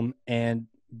staying home and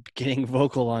getting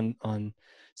vocal on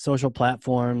social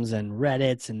platforms and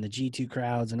Reddits and the G2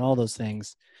 crowds and all those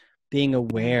things. Being Right.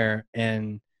 aware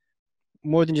and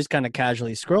more than just kind of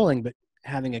casually scrolling, but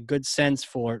having a good sense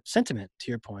for sentiment,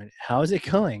 to your point. How is it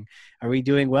going? Are we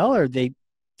doing well, or are they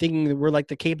thinking that we're like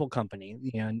the cable company,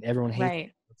 and everyone hates it?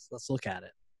 Right. Let's look at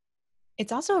it.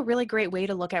 It's also a really great way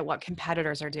to look at what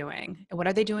competitors are doing. What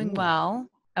are they doing Mm, well?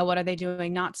 And what are they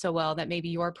doing not so well that maybe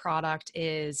your product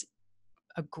is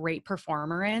a great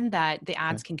performer in that the okay.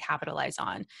 ads can capitalize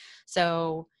on?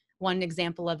 So, one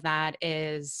example of that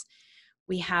is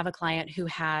we have a client who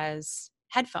has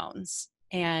headphones,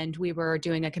 and we were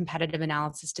doing a competitive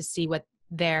analysis to see what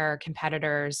their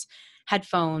competitors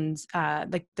headphones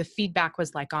like the feedback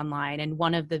was like online. And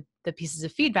one of the pieces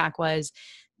of feedback was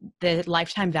the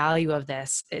lifetime value of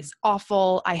this is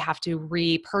awful. I have to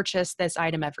repurchase this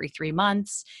item every 3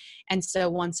 months. And so,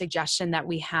 one suggestion that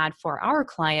we had for our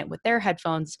client with their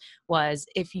headphones was,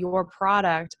 if your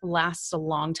product lasts a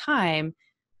long time,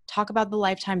 talk about the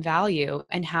lifetime value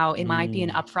and how it might be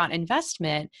an Mm, upfront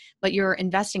investment, but you're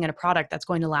investing in a product that's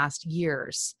going to last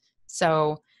years.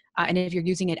 So, and if you're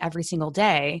using it every single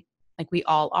day, like we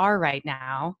all are right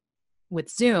now, with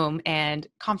Zoom and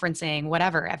conferencing,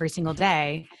 whatever, every single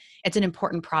day, it's an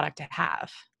important product to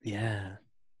have. yeah.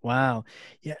 Wow.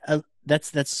 Yeah.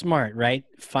 That's smart, right?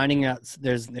 Finding out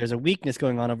there's a weakness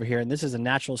going on over here, and this is a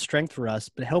natural strength for us,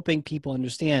 but helping people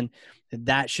understand that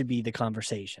that should be the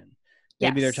conversation.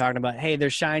 Maybe they're Yes. talking about, hey,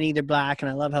 they're shiny, they're black, and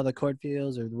I love how the cord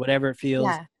feels, or whatever it feels,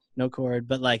 Yeah. no cord.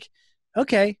 But like,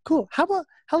 okay, cool. How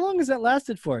long has that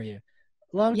lasted for you?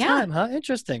 A long Yeah. time, huh?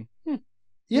 Interesting. Yeah,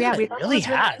 Yeah. We it thought that really was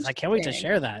really has. I can't wait to interesting.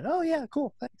 share that. Oh yeah,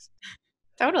 cool. Thanks.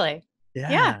 Totally. Yeah.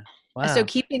 Yeah. So Wow.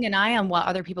 keeping an eye on what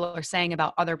other people are saying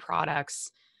about other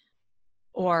products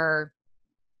or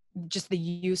just the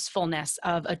usefulness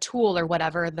of a tool or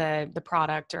whatever the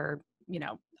product or,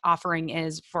 offering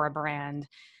is for a brand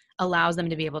allows them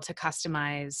to be able to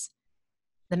customize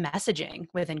the messaging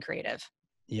within creative.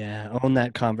 Yeah, own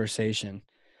that conversation.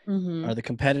 Mm-hmm. Are the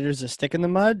competitors a stick in the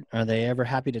mud? Are they ever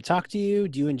happy to talk to you?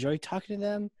 Do you enjoy talking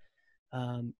to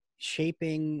them?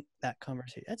 Shaping that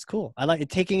conversation. That's cool. I like it,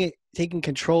 taking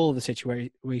control of the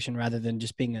situation rather than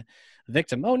just being a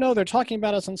victim. Oh no, they're talking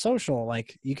about us on social.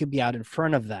 Like you could be out in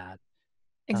front of that rather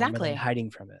than Exactly. hiding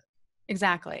from it.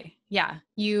 Exactly. Yeah.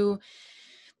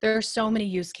 There are so many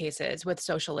use cases with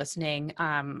social listening.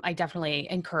 I definitely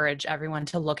encourage everyone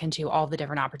to look into all the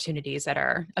different opportunities that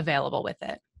are available with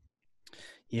it.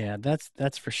 Yeah,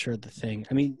 that's for sure the thing.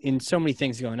 I mean, in so many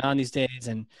things going on these days,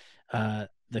 and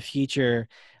the future,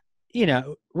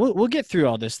 we'll get through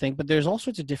all this thing, but there's all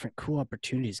sorts of different cool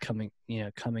opportunities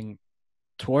coming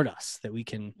toward us that we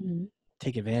can Mhm.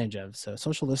 take advantage of. So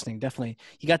social listening, definitely,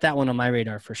 you got that one on my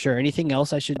radar for sure. Anything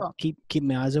else I should Cool. keep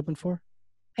my eyes open for?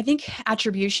 I think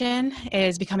attribution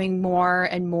is becoming more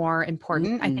and more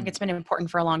important. I think Mm, it's been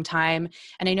important for a long time.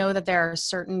 And I know that there are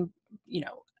certain, you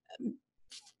know,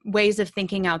 ways of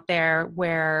thinking out there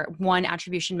where one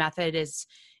attribution method is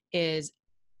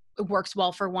works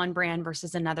well for one brand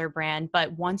versus another brand.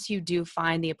 But once you do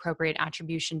find the appropriate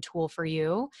attribution tool for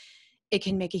you, it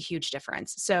can make a huge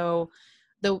difference. So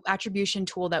the attribution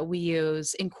tool that we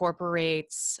use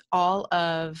incorporates all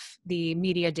of the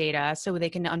media data so the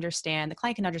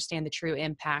client can understand the true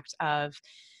impact of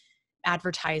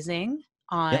advertising yep.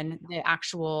 on the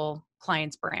actual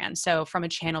client's brand. So from a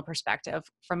channel perspective,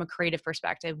 from a creative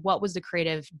perspective, what was the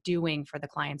creative doing for the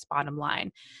client's bottom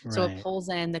line? So it Right. pulls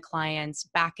in the client's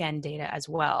back end data as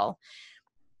well.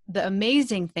 The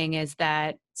amazing thing is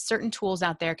that certain tools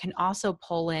out there can also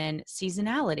pull in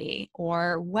seasonality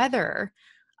or weather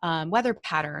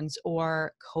patterns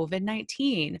or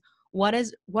COVID-19. What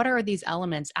are these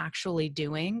elements actually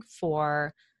doing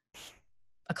for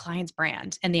a client's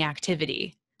brand and the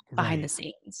activity behind the Right.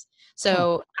 scenes? Huh.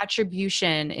 So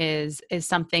attribution is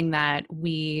something that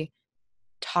we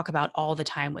talk about all the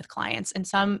time with clients, and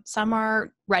some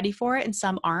are ready for it and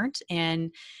some aren't.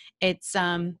 And it's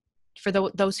for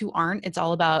those who aren't, it's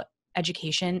all about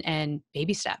education and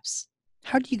baby steps.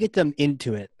 How do you get them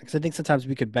into it? Because I think sometimes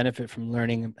we could benefit from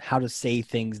learning how to say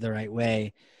things the right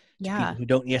way to people Yeah. who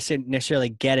don't necessarily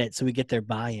get it, so we get their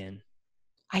buy-in.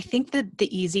 I think that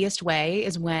the easiest way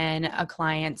is when a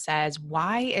client says,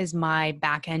 why is my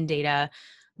back end data,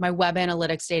 my web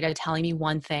analytics data telling me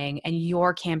one thing and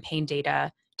your campaign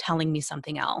data telling me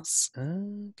something else?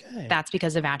 Okay. That's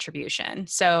because of attribution.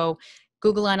 So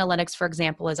Google Analytics, for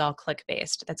example, is all click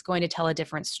based. That's going to tell a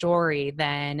different story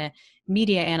than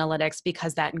media analytics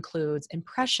because that includes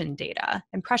impression Yeah.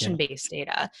 based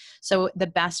data. So the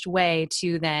best way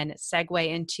to then segue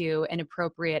into an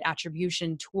appropriate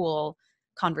attribution tool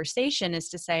conversation is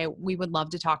to say, we would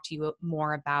love to talk to you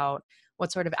more about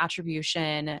what sort of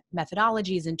attribution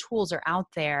methodologies and tools are out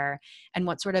there and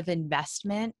what sort of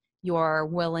investment you're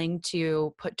willing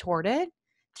to put toward it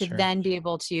to Sure. then be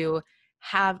able to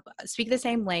have speak the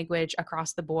same language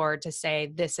across the board to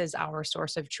say this is our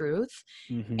source of truth.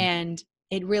 Hmm. And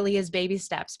it really is baby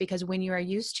steps, because when you are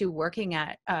used to working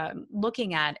at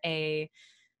looking at a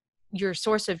your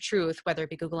source of truth, whether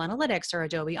it be Google Analytics or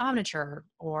Adobe Omniture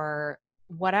or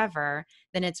whatever,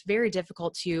 then it's very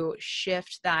difficult to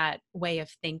shift that way of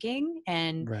thinking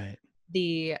and Right.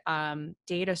 the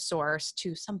data source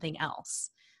to something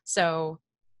else. So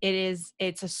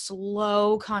it's a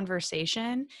slow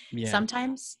conversation. Yeah.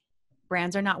 Sometimes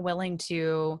brands are not willing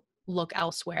to look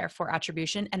elsewhere for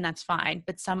attribution, and that's fine.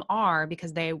 But some are,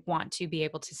 because they want to be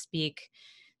able to speak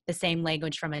the same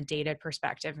language from a data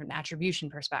perspective and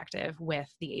attribution perspective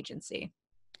with the agency.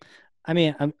 I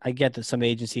mean, I get that some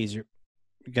agencies are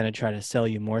going to try to sell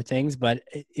you more things, but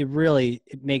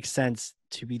it makes sense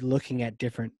to be looking at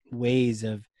different ways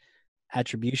of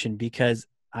attribution, because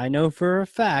I know for a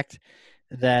fact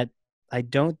that I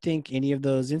don't think any of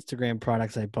those Instagram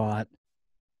products I bought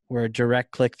were a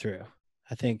direct click through.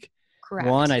 I think one,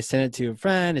 Correct. I sent it to a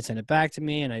friend, it sent it back to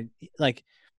me, and I like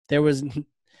there was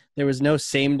there was no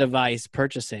same device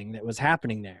purchasing that was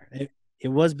happening there. it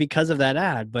was because of that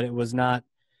ad, but it was not,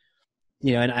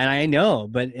 and I know,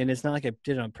 and it's not like I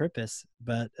did it on purpose,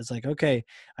 but it's like, okay,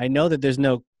 I know that there's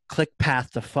no click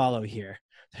path to follow here.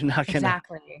 They're not gonna,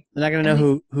 Exactly. they're not gonna And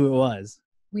know who it was.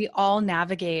 we all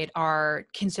navigate our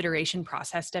consideration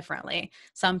process differently.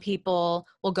 Some people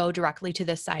will go directly to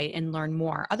the site and learn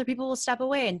more. Other people will step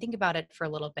away and think about it for a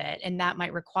little bit. And that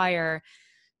might require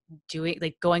will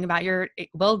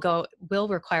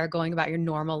require going about your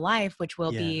normal life, which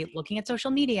will Yeah. be looking at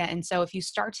social media. And so if you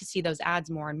start to see those ads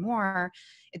more and more,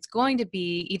 it's going to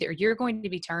be either you're going to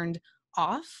be turned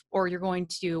off or you're going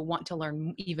to want to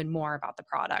learn even more about the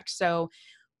product. So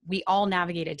we all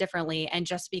navigate it differently. And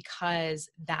just because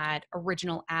that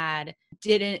original ad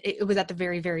it was at the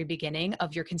very, very beginning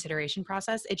of your consideration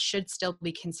process, it should still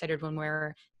be considered when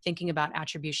we're thinking about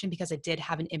attribution, because it did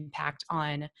have an impact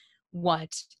on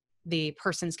what the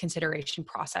person's consideration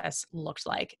process looked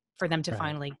like for them to Right.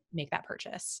 finally make that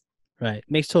purchase. Right.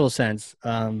 Makes total sense.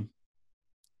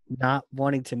 Not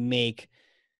wanting to make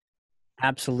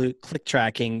absolute click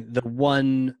tracking the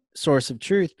one source of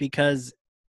truth, because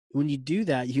when you do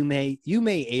that, you may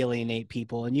alienate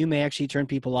people, and you may actually turn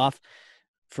people off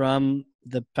from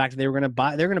the fact that they're going to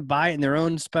buy it in their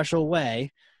own special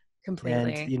way. And,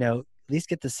 Completely. at least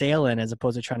get the sale in, as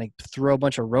opposed to trying to throw a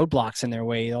bunch of roadblocks in their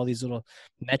way, all these little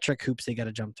metric hoops they got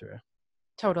to jump through.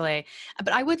 Totally.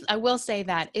 But I will say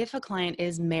that if a client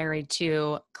is married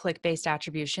to click-based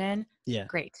attribution, Yeah.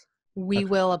 great. We Okay.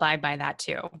 will abide by that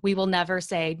too. We will never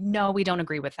say, no, we don't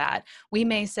agree with that. We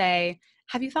may say,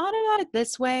 have you thought about it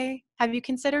this way? Have you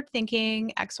considered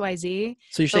thinking XYZ?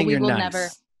 So you're But saying we you're will never,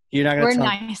 nice. You're not going to we're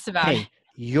tell them, nice about hey,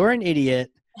 you're an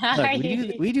idiot. Look,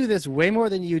 it. we do this way more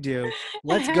than you do.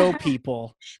 Let's go,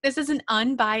 people. This is an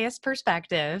unbiased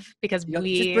perspective because Just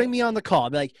we, bring me on the call.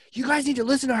 Be like, you guys need to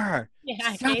listen to her.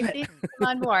 yeah, Stop it. Casey, come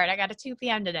on board. I got a 2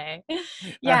 p.m. today. All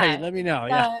right, Yeah. let me know.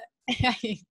 Yeah.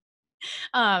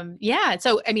 Uh, yeah.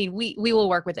 So, I mean, we will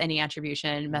work with any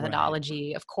attribution Right.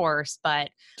 methodology, of course, but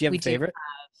Do you have we a do favorite?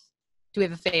 do we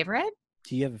have a favorite?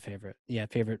 Do you have a favorite? Yeah,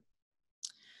 favorite.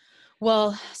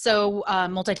 Well, so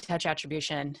multi-touch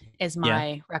attribution is Yeah.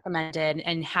 my recommended,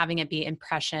 and having it be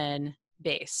impression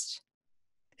based.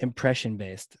 Impression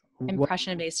based. What?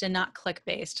 Impression based and not click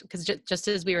based, because just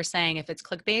as we were saying, if it's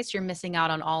click based, you're missing out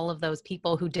on all of those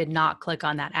people who did not click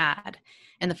on that ad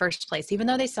in the first place. Even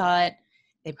though they saw it,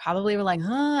 they probably were like,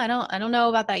 I don't know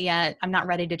about that yet, I'm not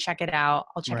ready to check it out,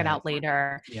 I'll check it Right. out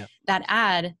later. Yeah. That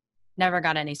ad never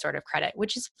got any sort of credit,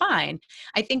 which is fine.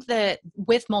 I think that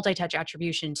with multi-touch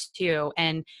attribution too,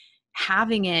 and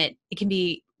having it can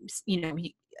be,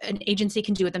 an agency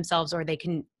can do it themselves or they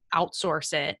can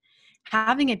outsource it.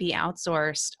 Having it be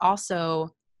outsourced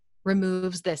also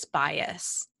removes this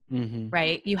bias, Mm-hmm.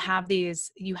 right? You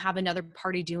have another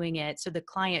party doing it. So the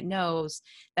client knows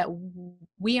that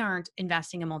we aren't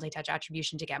investing in multi-touch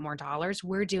attribution to get more dollars.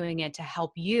 We're doing it to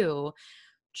help you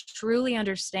truly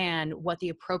understand what the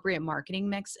appropriate marketing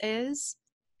mix is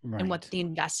and what Right. the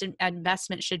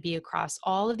investment should be across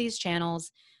all of these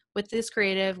channels with this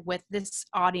creative, with this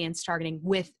audience targeting,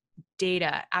 with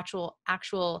data,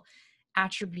 actual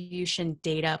attribution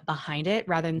data behind it,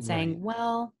 rather than Right. saying,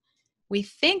 well, we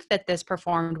think that this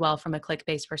performed well from a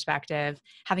click-based perspective.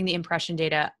 Having the impression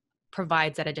data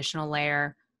provides that additional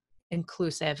layer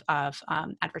inclusive of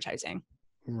advertising.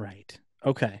 Right.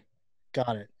 Okay.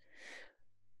 Got it.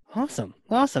 Awesome.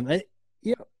 Awesome.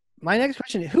 My next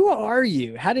question, who are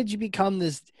you? How did you become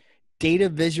this data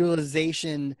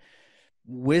visualization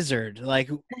wizard? Like,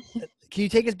 can you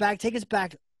take us back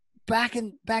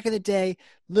in the day,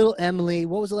 little Emilie,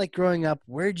 what was it like growing up?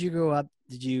 Where did you grow up?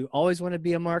 Did you always want to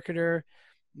be a marketer?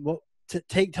 What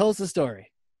tell us the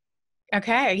story.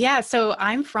 Okay. Yeah. So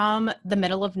I'm from the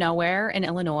middle of nowhere in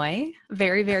Illinois,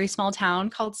 very, very small town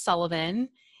called Sullivan.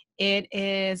 It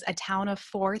is a town of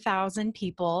 4,000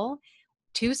 people,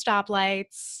 2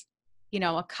 stoplights,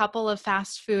 a couple of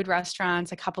fast food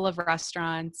restaurants, a couple of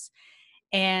restaurants.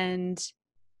 And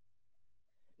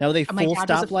Now, are they my full dad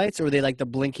was a stoplights or are they like the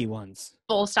blinky ones?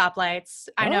 full stoplights.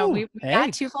 I know Oh, we got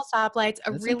hey, 2 full stoplights,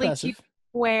 a that's really cute impressive.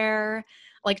 square,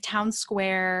 like town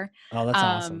square. Oh, that's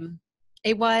awesome. Um,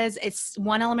 it's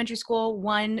one elementary school,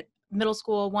 one middle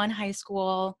school, one high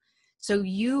school. So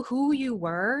who you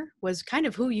were was kind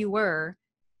of who you were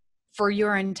for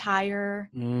your entire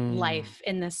Mm, life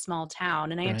in this small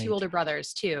town. And I have 2 right. older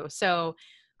brothers too. So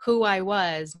who I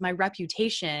was, my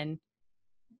reputation,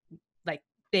 like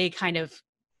they kind of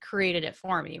created it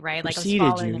for me, right? Like I was Preceded you.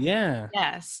 following them. Yeah.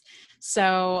 Yes.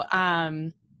 So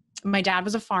my dad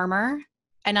was a farmer,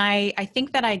 and I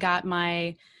think that I got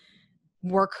my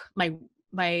work my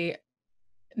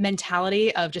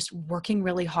mentality of just working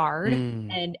really hard Mm.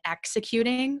 and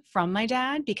executing from my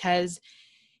dad, because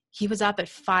he was up at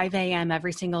 5 a.m.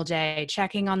 every single day,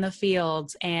 checking on the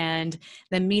fields and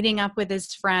then meeting up with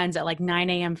his friends at like 9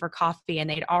 a.m. for coffee. And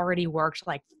they'd already worked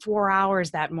like 4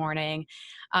 hours that morning.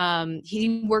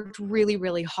 He worked really,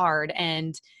 really hard.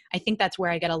 And I think that's where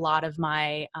I get a lot of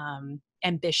my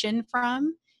ambition from,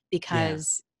 Yeah.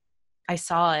 because I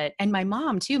saw it. And my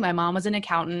mom too. My mom was an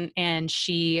accountant, and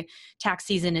tax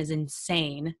season is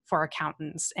insane for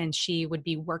accountants, and she would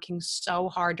be working so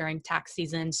hard during tax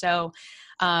season. So,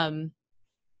 um,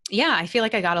 yeah, I feel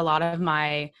like I got a lot of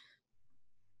my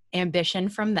ambition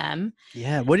from them.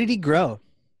 Yeah. What did he grow?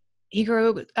 He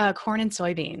grew corn and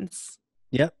soybeans.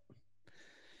 Yep.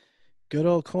 Good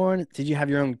old corn. Did you have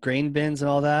your own grain bins and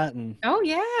all that? And Oh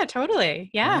yeah, totally.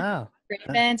 Yeah. wow. Grain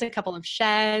Huh. bins, a couple of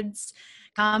sheds,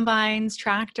 combines,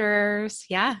 tractors.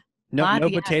 Yeah. No, Lot, no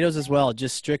yeah. potatoes as well.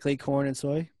 Just strictly corn and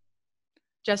soy.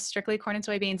 Just strictly corn and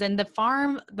soybeans. And the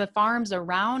farms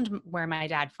around where my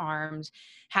dad farmed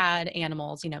had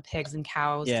animals, pigs and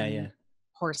cows Yeah. and Yeah.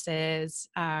 horses.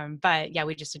 But yeah,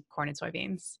 we just did corn and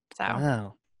soybeans. So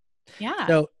Wow. yeah,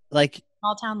 So like,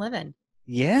 small town living.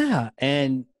 yeah,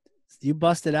 and you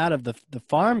busted out of the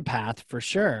farm path for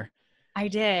sure. I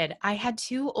did. I had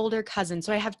two older cousins.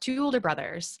 So I have two older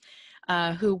brothers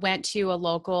who went to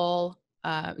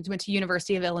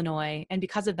University of Illinois. And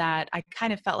because of that, I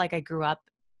kind of felt like I grew up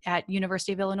at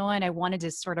University of Illinois, and I wanted to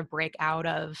sort of break out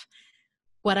of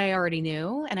what I already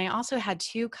knew. And I also had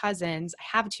I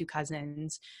have two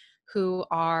cousins who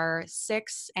are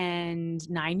 6 and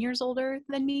 9 years older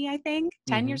than me, I think,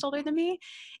 10 Hmm. years older than me.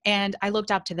 And I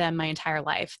looked up to them my entire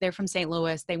life. They're from St.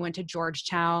 Louis. They went to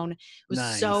Georgetown. It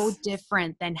was so Nice.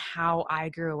 different than how I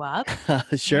grew up. And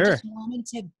I Sure. just wanted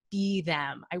to be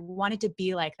them. I wanted to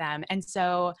be like them. And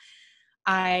so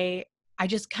I I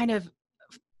just kind of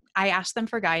I asked them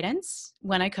for guidance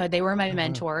when I could. They were my Uh-huh.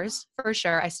 mentors for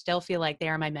sure. I still feel like they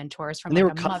are my mentors from And they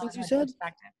like were a cousins, you motherhood said?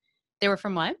 perspective. They were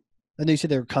from what? And you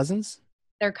said they were cousins?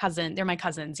 They're my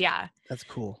cousins. Yeah. That's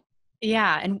cool.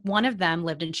 Yeah. And one of them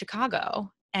lived in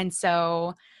Chicago. And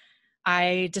so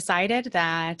I decided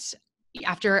that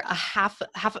after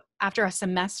after a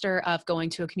semester of going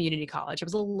to a community college, I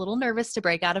was a little nervous to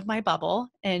break out of my bubble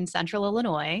in central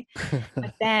Illinois.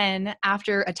 But then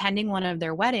after attending one of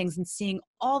their weddings and seeing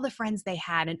all the friends they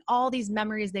had and all these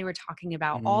memories they were talking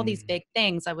about, all these Mm. big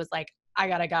things, I was like, I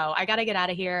gotta go. I gotta get out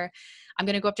of here. I'm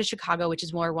gonna go up to Chicago, which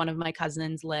is where one of my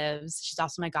cousins lives. She's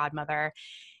also my godmother.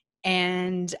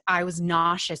 And I was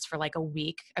nauseous for like a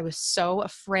week. I was so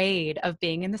afraid of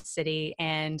being in the city,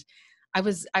 and I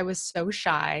was so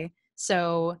shy.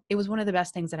 So it was one of the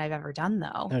best things that I've ever done,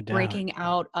 though, No doubt. breaking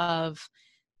out of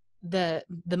the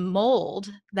mold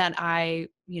that I,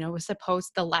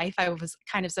 the life I was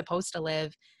kind of supposed to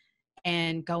live,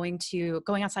 and going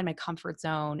outside my comfort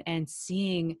zone and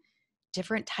seeing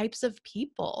different types of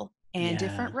people and Yeah.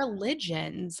 different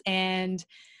religions, and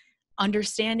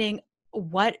understanding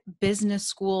what business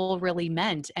school really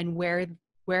meant, and where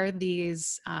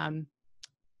these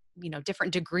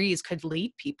different degrees could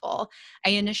lead people. I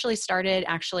initially started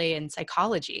actually in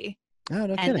psychology, Oh,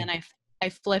 no and kidding. then I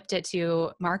flipped it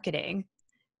to marketing.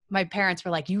 My parents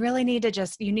were like, you need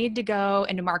to go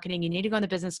into marketing. You need to go into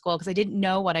business school, because I didn't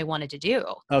know what I wanted to do.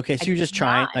 Okay, I so did you're just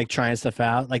not. trying stuff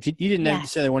out. Like you didn't Yes.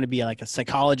 necessarily want to be like a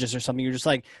psychologist or something. You're just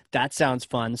like, that sounds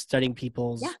fun, studying Yeah.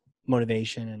 people's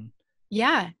motivation and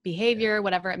Yeah. yeah. Behavior,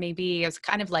 whatever it may be. It was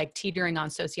kind of like teetering on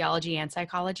sociology and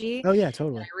psychology. Oh yeah, And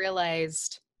totally. I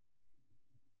realized,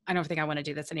 I don't think I want to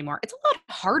do this anymore. It's a lot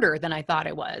harder than I thought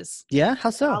it was. Yeah, how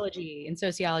so? Psychology and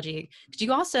sociology.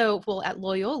 Because well, at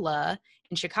Loyola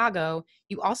in Chicago,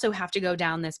 you also have to go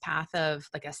down this path of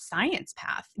like a science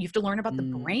path. You have to learn about the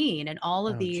Mm, brain and all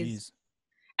of oh these. geez.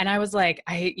 And I was like,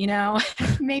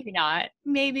 maybe not,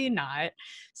 maybe not.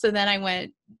 So then I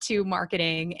went to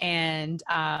marketing, and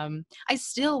I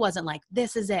still wasn't like,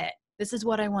 this is it. This is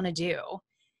what I want to do.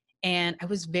 And I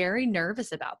was very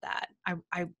nervous about that.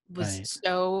 I was Right.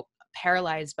 so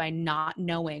paralyzed by not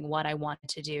knowing what I wanted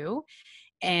to do.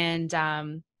 And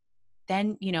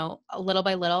then, little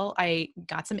by little, I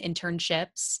got some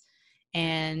internships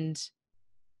and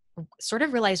sort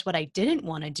of realized what I didn't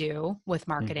want to do with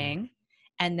Hmm. marketing.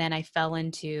 And then I fell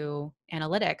into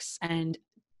analytics and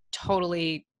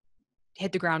totally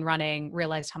hit the ground running,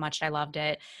 realized how much I loved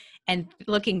it. And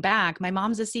looking back, my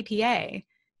mom's a CPA.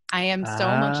 I am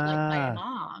so much like my Ah,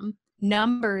 mom.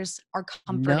 Numbers are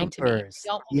comforting to me. I numbers.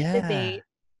 don't want the Yeah. debate.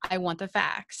 I want the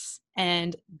facts.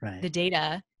 And Right. the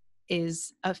data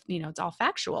it's all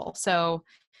factual. So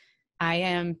I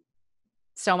am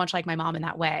so much like my mom in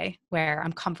that way, where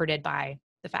I'm comforted by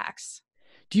the facts.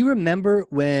 Do you remember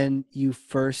when you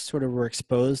first sort of were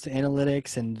exposed to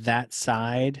analytics and that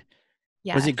side?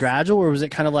 Was it Yes. gradual, or was it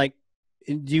kind of like,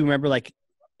 do you remember like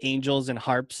angels and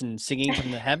harps and singing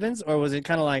from the heavens, or was it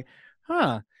kind of like,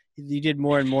 huh, you did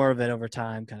more and more of it over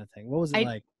time kind of thing? What was it I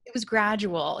like? It was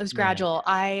gradual. It was Yeah. gradual.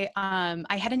 I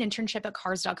had an internship at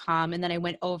cars.com, and then I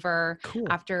went over Cool.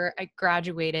 after I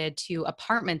graduated to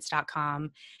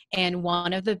apartments.com, and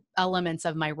one of the elements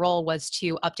of my role was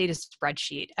to update a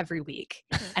spreadsheet every week.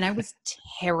 And I was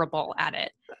terrible at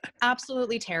it.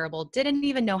 Absolutely terrible. Didn't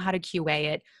even know how to QA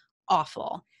it.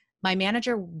 Awful. My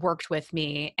manager worked with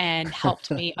me and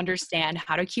helped me understand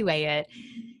how to QA it.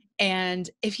 And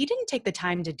if he didn't take the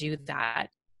time to do that,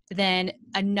 then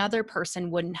another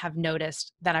person wouldn't have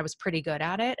noticed that I was pretty good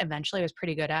at it. Eventually, I was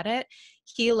pretty good at it.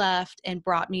 He left and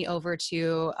brought me over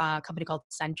to a company called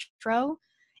Centro.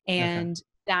 Okay. And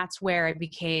that's where I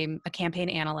became a campaign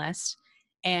analyst.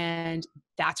 And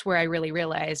that's where I really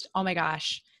realized, oh my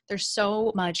gosh, there's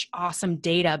so much awesome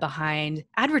data behind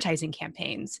advertising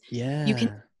campaigns. You can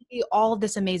Yeah. see all of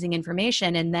this amazing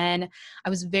information. And then I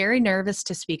was very nervous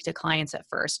to speak to clients at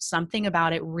first. Something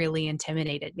about it really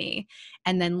intimidated me.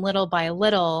 And then little by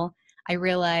little, I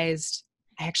realized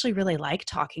I actually really like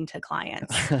talking to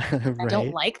clients. I don't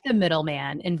Right. like the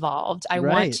middleman involved. I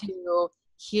want Right. to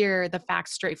hear the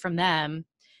facts straight from them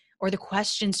or the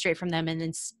questions straight from them and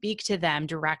then speak to them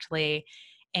directly.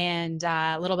 And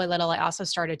little by little, I also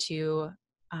started to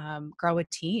grow a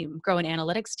team, grow an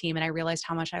analytics team. And I realized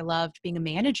how much I loved being a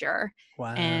manager.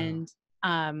 Wow. And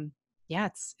yeah,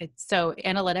 it's so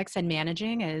analytics and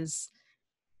managing is,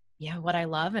 yeah, what I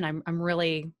love. And I'm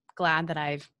really glad that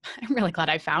I'm really glad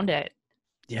I found it.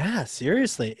 Yeah,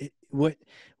 seriously.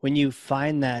 When you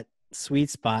find that sweet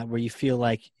spot where you feel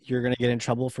like you're going to get in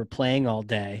trouble for playing all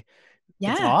day,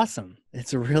 it's Yeah, awesome.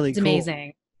 It's a really it's cool.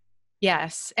 amazing.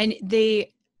 Yes. And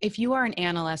if you are an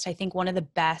analyst, I think one of the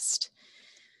best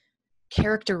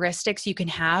characteristics you can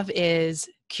have is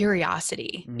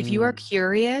curiosity. If you are Mm,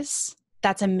 curious,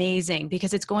 that's amazing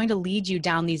because it's going to lead you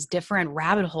down these different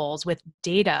rabbit holes with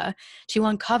data to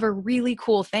uncover really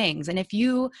cool things. And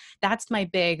that's my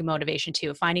big motivation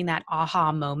too, finding that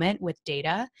aha moment with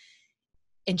data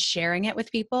and sharing it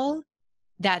with people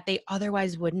that they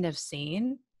otherwise wouldn't have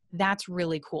seen. That's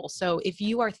really cool. So if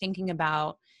you are thinking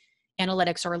about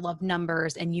analytics or love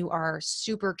numbers and you are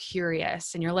super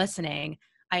curious and you're listening,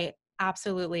 I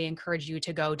absolutely encourage you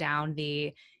to go down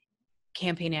the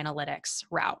campaign analytics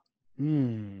route.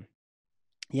 mm.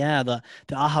 Yeah, the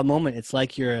aha moment. It's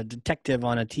like you're a detective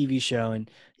on a TV show and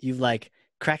you've like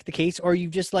cracked the case, or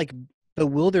you've just like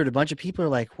bewildered a bunch of people. Are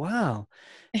like, wow,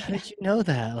 how did you know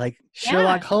that? Like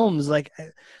Sherlock Yeah, Holmes, like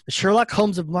the Sherlock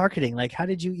Holmes of marketing. Like, how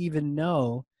did you even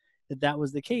know that that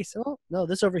was the case? Oh, no,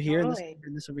 this over here and this totally.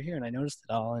 and this over here, and I noticed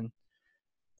it all. And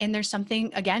And there's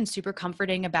something, again, super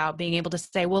comforting about being able to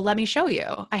say, well, let me show you.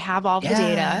 I have all of the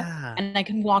data yeah, and I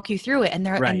can walk you through it. And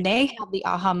right, they have the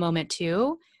aha moment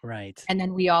too. right. And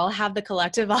then we all have the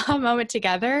collective aha moment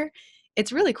together.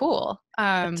 It's really cool.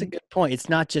 That's a good point. It's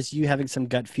not just you having some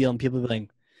gut feel and people being,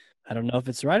 I don't know if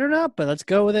it's right or not, but let's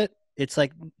go with it. It's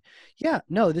like, yeah,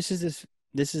 no, this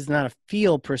is not a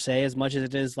feel per se as much as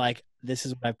it is like this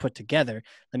is what I put together.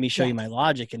 Let me show you my Yes.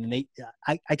 logic. And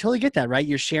I totally get that, right?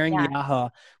 You're sharing the Yeah. aha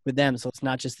with them. So it's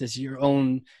not just this your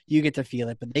own, you get to feel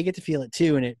it, but they get to feel it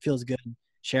too. And it feels good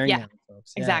sharing Yeah. that with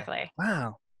folks. Yeah. Exactly.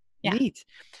 Wow. Yeah. Neat.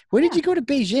 Where did Yeah. you go to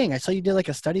Beijing? I saw you did like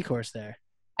a study course there.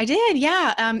 I did,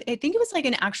 yeah. I think it was like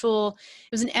it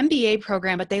was an MBA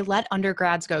program, but they let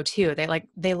undergrads go too.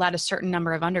 They let a certain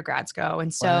number of undergrads go,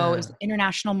 and so it was Wow.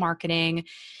 international marketing.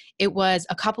 It was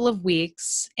a couple of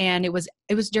weeks, and it was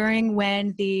during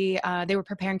when they were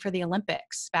preparing for the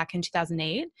Olympics back in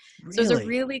 2008. So it was a Really?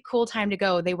 really cool time to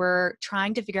go. They were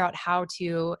trying to figure out how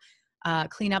to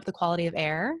clean up the quality of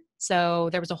air. So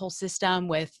there was a whole system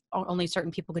with only certain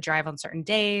people could drive on certain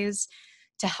days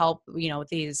to help, with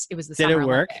these. It was the Did it Summer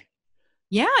Olympics. work?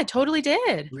 Yeah, it totally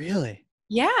did. Really?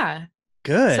 Yeah.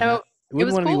 Good. I So it wouldn't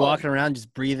was want to be cool. walking around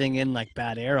just breathing in like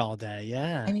bad air all day.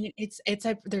 Yeah. I mean,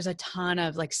 there's a ton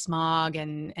of like smog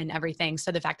and everything.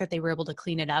 So the fact that they were able to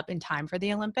clean it up in time for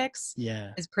the Olympics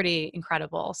Yeah. is pretty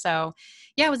incredible. So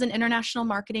yeah, it was an international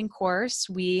marketing course.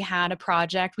 We had a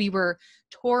project. We were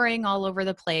touring all over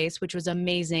the place, which was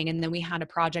amazing. And then we had a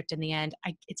project in the end.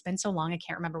 It's been so long, I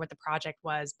can't remember what the project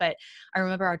was, but I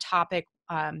remember our topic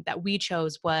that we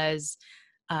chose was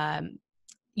um,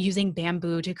 using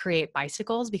bamboo to create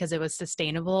bicycles because it was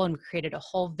sustainable, and we created a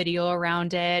whole video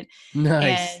around it.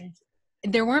 Nice.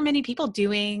 And there weren't many people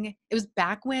doing it. Was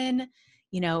back when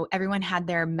everyone had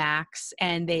their Macs,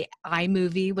 and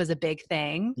iMovie was a big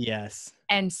thing. Yes.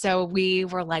 And so we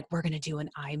were like, we're going to do an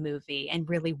iMovie and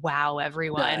really wow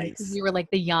everyone, because Nice. we were like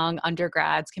the young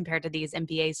undergrads compared to these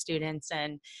MBA students.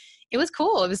 And it was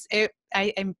cool.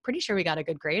 I'm pretty sure we got a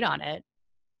good grade on it.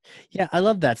 Yeah, I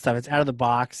love that stuff. It's out of the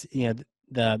box.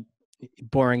 The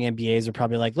boring MBAs are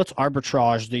probably like, let's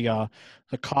arbitrage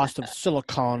the cost of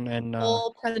silicon and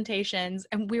Full presentations.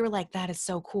 And we were like, that is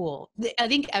so cool. I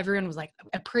think everyone was like,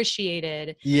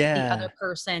 appreciated the other yeah,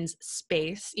 person's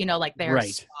space, like their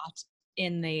right, spot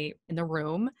in the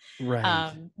room.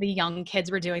 right, The young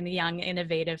kids were doing the young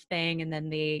innovative thing, and then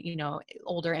the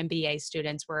older MBA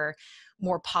students were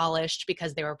more polished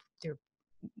because they're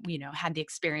had the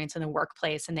experience in the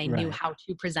workplace, and they knew right. how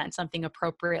to present something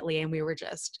appropriately, and we were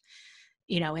just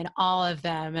in all of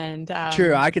them. And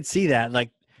True, I could see that. Like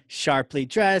sharply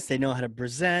dressed, they know how to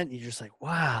present. You're just like,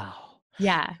 wow.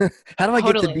 yeah, How do I get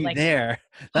to totally, be like, there?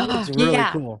 That looks really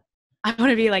yeah, cool. I want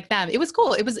to be like them. It was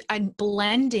cool.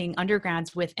 Blending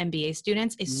undergrads with MBA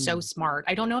students is so Mm, smart.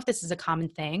 I don't know if this is a common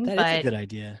thing, that is a but good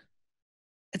idea.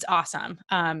 it's awesome.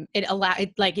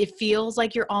 It feels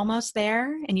like you're almost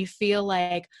there, and you feel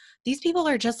like these people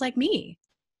are just like me.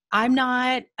 I'm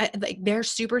not like, they're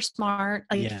super smart.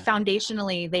 Like, Yeah,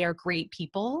 foundationally, they are great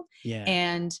people, yeah,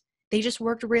 and they just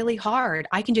worked really hard.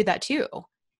 I can do that too.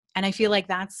 And I feel like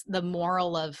that's the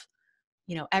moral of,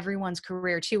 everyone's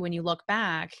career too. When you look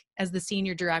back as the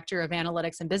senior director of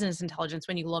analytics and business intelligence,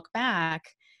 when you look back,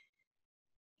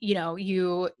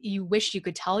 you wish you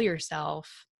could tell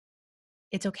yourself,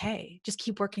 it's okay. Just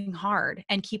keep working hard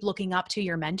and keep looking up to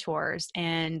your mentors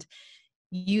and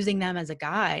using them as a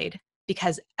guide,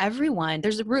 because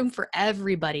there's a room for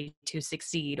everybody to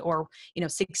succeed, or,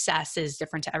 success is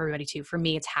different to everybody too. For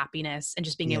me, it's happiness and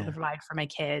just being able to yeah, provide for my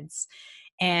kids.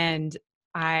 And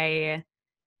I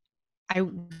I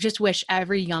just wish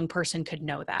every young person could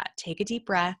know that. Take a deep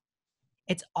breath.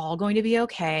 It's all going to be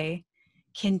okay.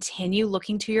 Continue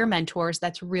looking to your mentors.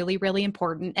 That's really, really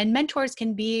important. And mentors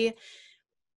can be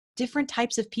different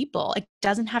types of people. It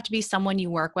doesn't have to be someone you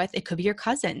work with. It could be your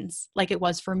cousins, like it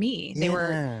was for me. They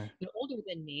were yeah, older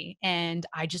than me, and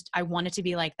I wanted to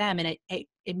be like them, and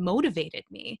it motivated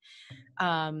me.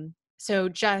 So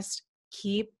just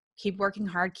keep working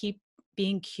hard, keep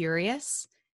being curious,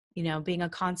 being a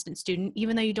constant student.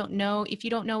 Even though if you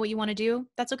don't know what you want to do,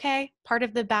 that's okay. Part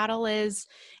of the battle is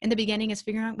in the beginning is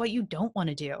figuring out what you don't want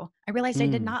to do. I realized I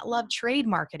did mm, not love trade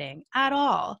marketing at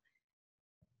all,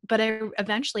 but I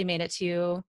eventually made it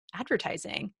to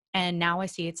advertising, and now I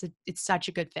see it's such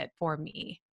a good fit for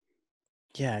me.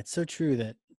 yeah. It's so true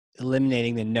that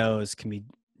eliminating the no's can be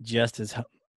just as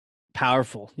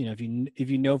powerful. If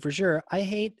you know for sure, I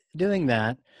hate doing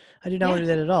that. I do not want Yeah.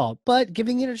 to do that at all. But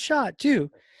giving it a shot too,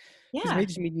 because maybe Yeah.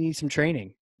 just you need some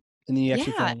training, and then you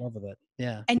actually fall Yeah. in love with it.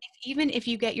 Yeah, And even if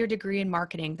you get your degree in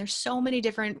marketing, there's so many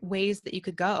different ways that you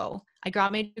could go. I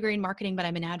got my degree in marketing, but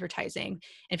I'm in advertising. And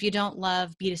if you don't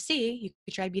love B2C, you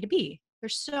could try B2B.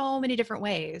 There's so many different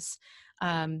ways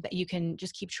that you can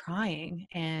just keep trying,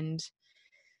 and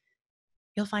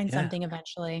you'll find yeah, something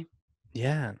eventually.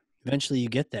 yeah. Eventually, you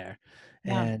get there,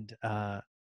 Yeah. and or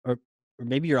or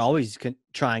maybe you're always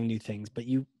trying new things, but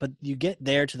you get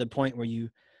there to the point where you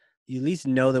at least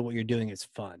know that what you're doing is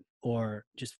fun or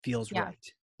just feels Yeah.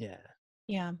 right. Yeah,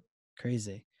 Yeah.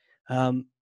 crazy. Um,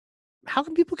 how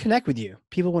can people connect with you?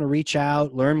 People want to reach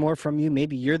out, learn more from you.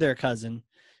 Maybe you're their cousin.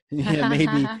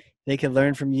 Maybe they can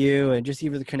learn from you and just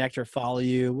either connect or follow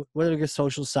you. What are the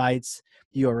social sites,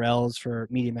 URLs for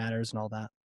Media Matters and all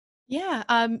that? Yeah.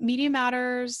 Media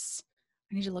Matters.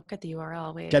 I need to look at the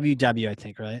URL. Wait. WW, I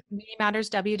think, right? Yeah.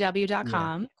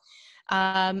 MediaMattersWW.com.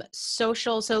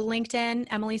 Social. So LinkedIn,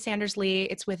 Emilie Sanders Lee.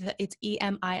 It's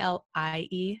Emilie,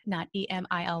 not That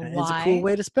is a cool Emily.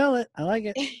 way to spell it. I like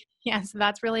it. Yeah, so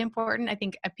that's really important. I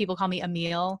think people call me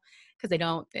Emile because they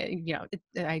don't,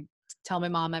 I tell my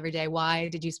mom every day, why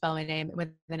did you spell my name with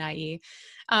an IE?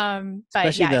 But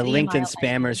Especially yeah, the LinkedIn Emile.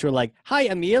 spammers who are like, "Hi,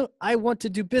 Emil, I want to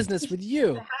do business with you.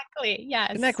 Exactly.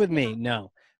 Connect Yes. with Yeah. me."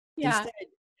 No. Yeah. Instead,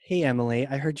 "Hey, Emily,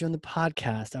 I heard you on the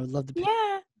podcast. I would love to pick."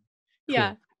 Yeah. Yeah.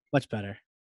 Cool. Much better.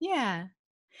 Yeah.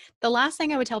 The last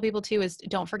thing I would tell people too is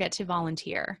don't forget to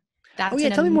volunteer. Oh That's yeah,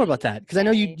 an tell me more amazing about that because I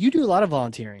know you way. you do a lot of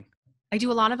volunteering. I do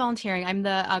a lot of volunteering. I'm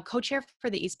the co-chair for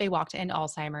the East Bay Walk to End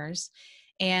Alzheimer's,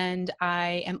 and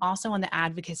I am also on the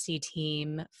advocacy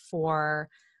team for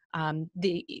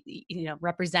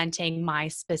representing my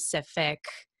specific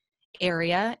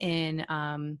area in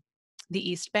the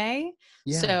East Bay.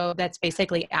 Yeah. So that's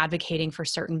basically advocating for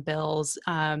certain bills,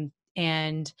 and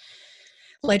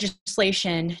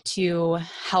legislation to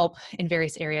help in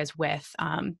various areas with,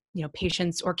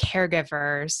 patients or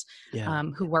caregivers Yeah.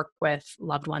 who work with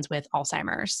loved ones with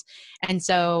Alzheimer's. And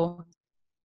so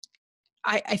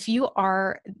if you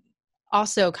are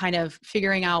also kind of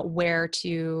figuring out where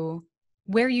you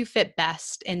fit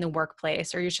best in the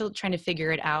workplace, or you're still trying to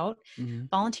figure it out, Hmm.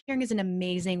 volunteering is an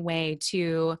amazing way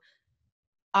to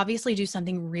obviously do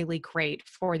something really great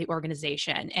for the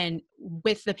organization. And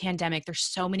with the pandemic, there's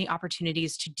so many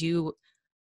opportunities to do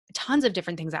tons of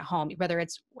different things at home, whether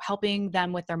it's helping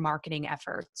them with their marketing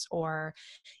efforts or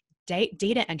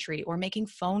data entry or making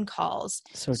phone calls.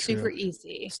 So Super true.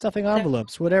 easy. Stuffing The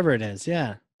envelopes, whatever it is.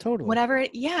 Yeah, totally. whatever,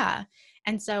 yeah.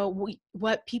 And so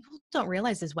what people don't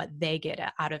realize is what they get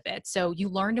out of it. So you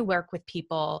learn to work with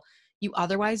people you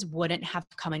otherwise wouldn't have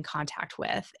come in contact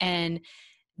with. And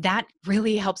that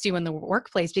really helps you in the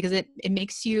workplace because it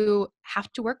makes you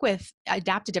have to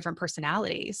adapt to different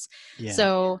personalities. Yeah.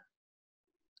 So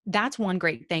that's one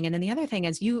great thing. And then the other thing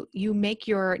is you make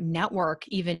your network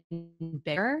even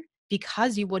bigger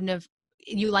because you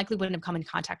likely wouldn't have come in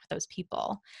contact with those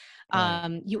people.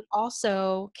 Right. You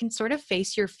also can sort of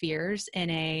face your fears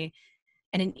in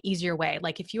an easier way.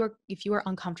 Like if you are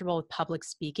uncomfortable with public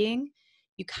speaking,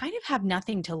 you kind of have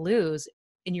nothing to lose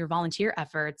in your volunteer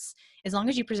efforts as long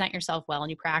as you present yourself well and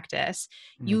you practice.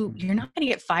 Hmm. You're not going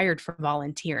to get fired for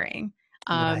volunteering.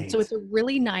 So Right. it's a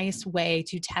really nice way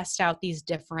to test out these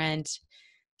different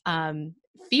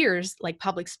fears, like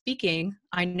public speaking.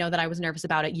 I know that I was nervous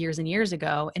about it years and years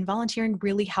ago, and volunteering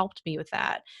really helped me with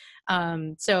that.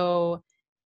 So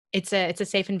it's a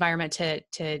safe environment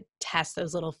to test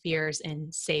those little fears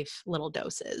in safe little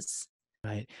doses.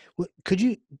 Right. Could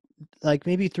you like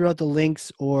maybe throw out the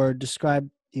links or describe,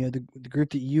 the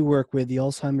group that you work with, the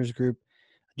Alzheimer's group?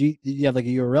 Do you have like a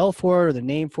URL for it or the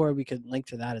name for it? We could link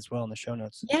to that as well in the show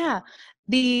notes. Yeah.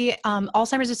 The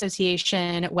Alzheimer's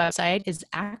Association website is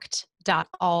act.alz.org.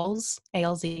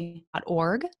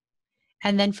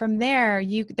 And then from there,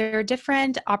 there are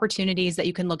different opportunities that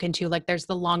you can look into. Like there's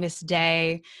the longest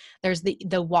day, there's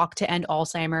the walk to end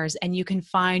Alzheimer's, and you can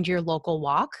find your local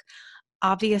walk.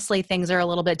 Obviously, things are a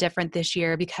little bit different this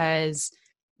year because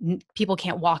people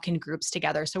can't walk in groups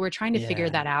together. So we're trying to figure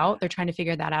Yeah. that out. They're trying to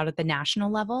figure that out at the national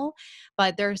level,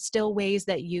 but there are still ways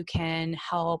that you can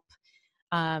help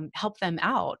them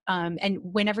out. And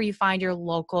whenever you find your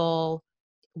local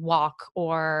walk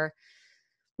or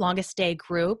longest day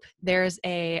group, there's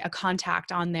a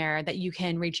contact on there that you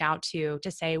can reach out to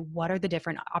say, what are the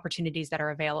different opportunities that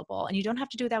are available? And you don't have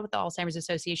to do that with the Alzheimer's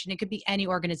Association. It could be any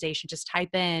organization. Just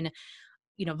type in,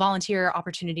 volunteer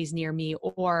opportunities near me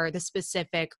or the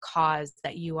specific cause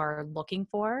that you are looking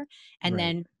for. And Right.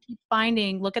 then keep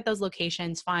look at those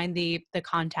locations, find the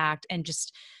contact and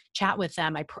just chat with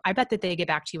them. I bet that they get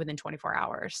back to you within 24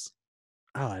 hours.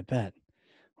 Oh, I bet.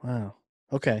 Wow.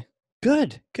 Okay.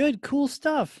 Good. Good. Cool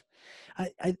stuff.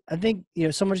 I think,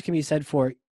 so much can be said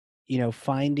for,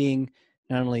 finding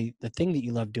not only the thing that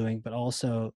you love doing, but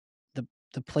also the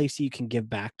place you can give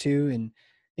back to. And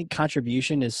I think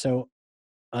contribution is so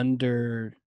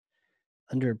under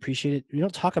underappreciated. We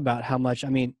don't talk about how much, I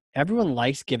mean, everyone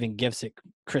likes giving gifts at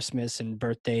Christmas and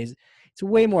birthdays. It's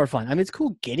way more fun. I mean, it's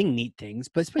cool getting neat things,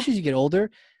 but especially as you get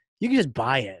older, you can just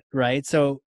buy it, right?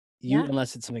 So Yeah.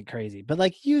 unless it's something crazy, but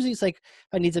like usually it's like,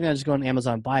 if I need something, I'll just go on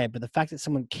Amazon and buy it. But the fact that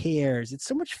someone cares, it's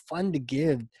so much fun to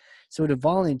give. So to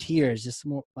volunteer is just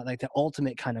more like the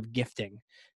ultimate kind of gifting.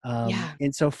 Yeah.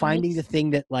 And so It finding the makes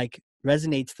thing that like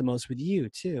resonates the most with you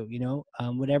too,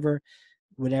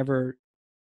 whatever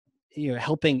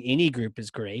helping any group is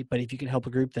great, but if you can help a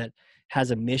group that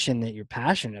has a mission that you're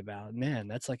passionate about, man,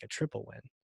 that's like a triple win.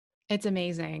 It's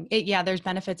amazing. There's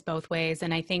benefits both ways.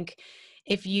 And I think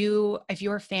if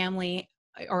your family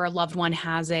or a loved one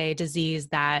has a disease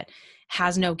that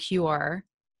has no cure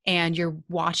and you're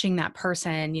watching that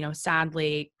person,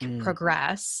 sadly Mm,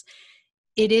 progress,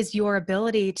 it is your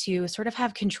ability to sort of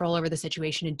have control over the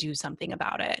situation and do something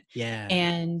about it. yeah.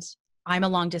 And I'm a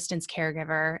long distance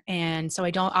caregiver. And so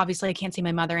I can't see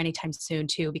my mother anytime soon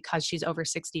too, because she's over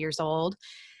 60 years old.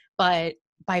 But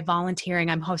by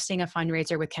volunteering, I'm hosting a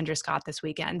fundraiser with Kendra Scott this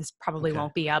weekend. This probably Okay.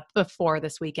 won't be up before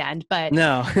this weekend, but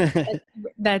No. it's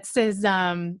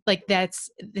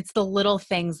the little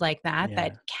things like that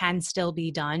that Yeah. can still be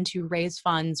done to raise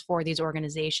funds for these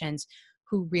organizations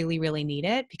who really, really need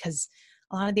it, because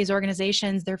a lot of these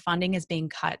organizations, their funding is being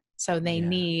cut. So Yeah, they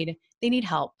need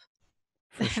help.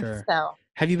 for sure. So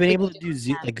Have you been we able can to do do what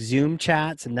we can. Like Zoom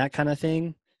chats and that kind of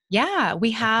thing? Yeah, Okay.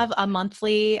 we have a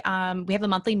monthly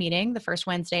meeting the first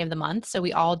Wednesday of the month. So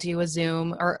we all do a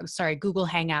Zoom or sorry, Google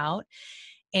Hangout.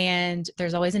 And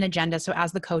there's always an agenda. So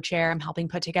as the co-chair, I'm helping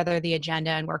put together the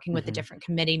agenda and working with the Mm-hmm. different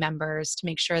committee members to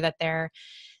make sure that they're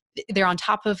on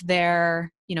top of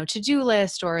their, to-do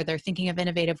list, or they're thinking of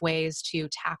innovative ways to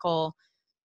tackle,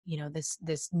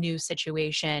 this new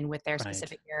situation with their Right.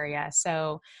 specific area.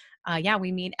 So yeah,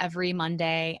 we meet every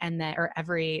Monday or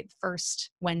every first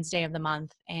Wednesday of the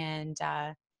month. And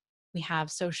we have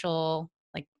social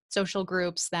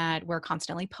groups that we're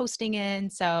constantly posting in.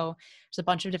 So there's a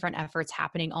bunch of different efforts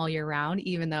happening all year round,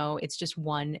 even though it's just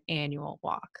one annual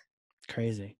walk.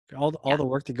 Crazy. All Yeah. the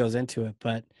work that goes into it,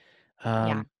 but Yeah.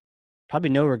 um, probably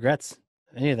no regrets,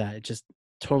 any of that. It's just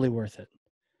totally worth it.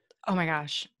 Oh my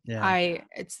gosh. Yeah.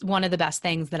 It's one of the best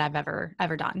things that I've ever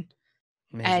done.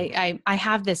 Amazing. I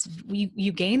have this,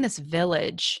 you gain this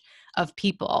village of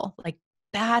people, like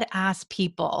badass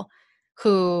people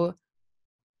who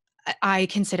I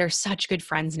consider such good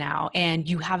friends now, and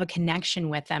you have a connection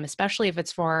with them, especially if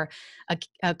it's for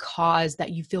a cause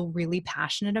that you feel really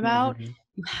passionate about. Hmm.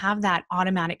 You have that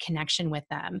automatic connection with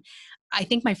them. I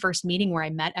think my first meeting where I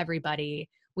met everybody,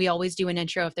 we always do an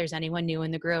intro if there's anyone new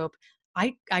in the group.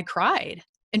 I cried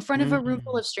in front of a room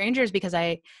full Hmm. of strangers because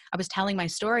I was telling my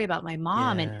story about my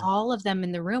mom, and Yeah. all of them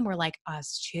in the room were like,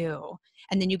 us too.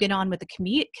 And then you get on with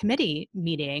the committee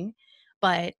meeting,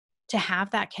 but to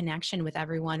have that connection with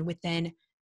everyone within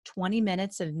 20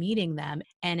 minutes of meeting them,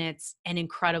 and it's an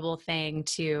incredible thing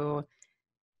you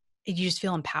just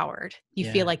feel empowered. You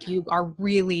feel Yeah. like you are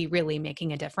really, really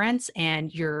making a difference,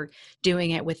 and you're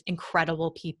doing it with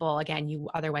incredible people, again, you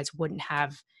otherwise wouldn't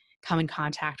have come in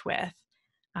contact with.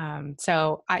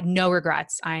 So no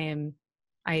regrets.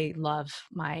 I love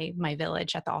my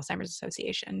village at the Alzheimer's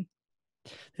Association.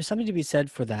 There's something to be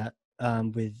said for that.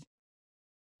 With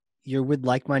You're with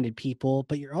like-minded people,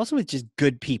 but you're also with just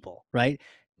good people, right?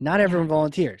 Not Yeah. everyone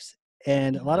volunteers,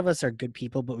 and a lot Mhm. of us are good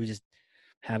people, but we just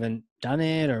haven't done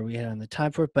it, or we haven't the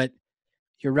time for it. But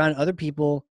you're around other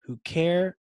people who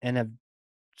care and have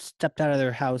stepped out of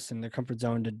their house and their comfort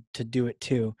zone to do it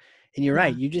too. And you're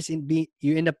right. Yeah.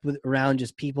 You end up with around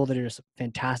just people that are just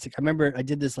fantastic. I remember I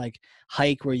did this like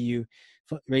hike where you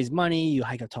raise money, you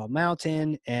hike a tall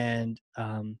mountain, and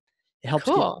it helps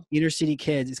get Cool. inner city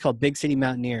kids. It's called Big City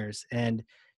Mountaineers, and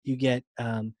you get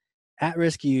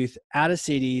at-risk youth out of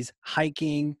cities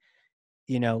hiking,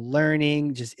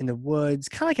 learning just in the woods,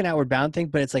 kind of like an outward bound thing,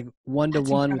 but it's like one to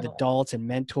That's one with incredible. adults and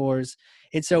mentors.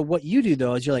 And so what you do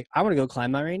though is you're like, I want to go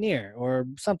climb Mount Rainier or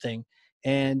something.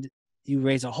 And you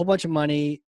raise a whole bunch of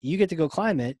money, you get to go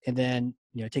climb it, and then,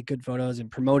 take good photos and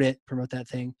promote that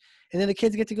thing. And then the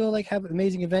kids get to go like have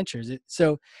amazing adventures.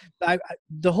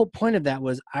 The whole point of that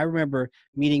was I remember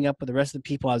meeting up with the rest of the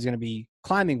people I was going to be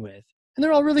climbing with, and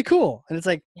they're all really cool. And it's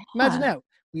like, imagine Yeah. that.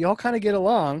 We all kind of get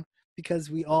along because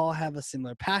we all have a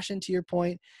similar passion, to your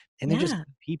point, and they're just Yeah.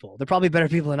 people. They're probably better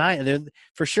people than I. They're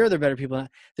for sure they're better people.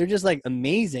 They're just like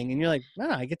amazing, and you're like,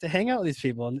 wow, I get to hang out with these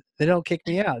people, and they don't kick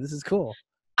me out. This is cool.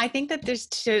 I think that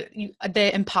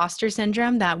the imposter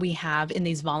syndrome that we have in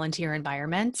these volunteer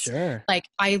environments. Sure. Like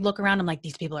I look around, I'm like,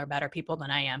 these people are better people than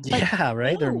I am. But Yeah.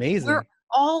 Right. They're no, we're amazing.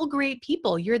 all great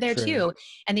people. You're there True. too.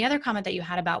 And the other comment that you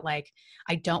had about like,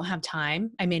 I don't have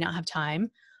time. I may not have time.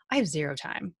 I have zero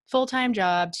time. Full-time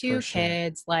job, For two sure.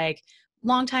 kids, like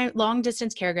long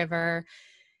distance caregiver.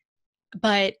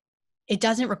 But it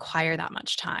doesn't require that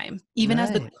much time. Even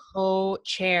as the Right.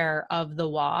 co-chair of the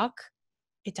walk,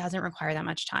 it doesn't require that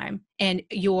much time. And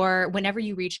whenever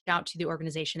you reach out to the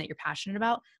organization that you're passionate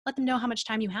about, let them know how much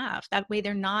time you have. That way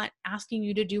they're not asking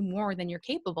you to do more than you're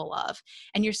capable of.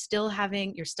 And you're still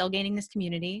gaining this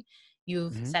community.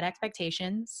 You've Hmm. set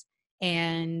expectations,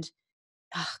 and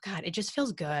oh God, it just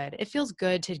feels good. It feels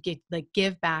good to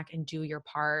give back and do your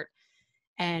part.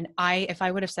 And if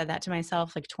I would have said that to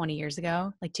myself like 20 years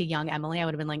ago, like to young Emily, I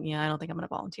would have been like, yeah, I don't think I'm going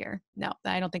to volunteer. No,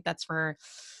 I don't think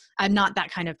I'm not that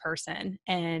kind of person.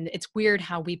 And it's weird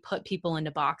how we put people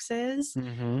into boxes.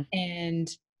 Hmm. And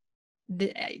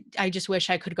I just wish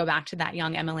I could go back to that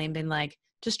young Emily and been like,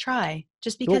 just try,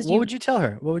 just because What you would you tell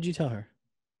her? What would you tell her?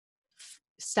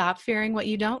 stop fearing what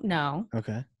you don't know.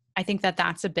 Okay. I think that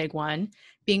that's a big one.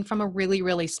 Being from a really,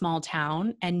 really small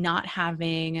town and not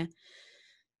having,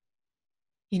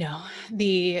 you know,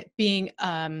 the being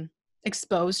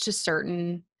exposed to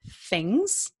certain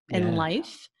things in Yeah.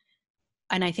 life.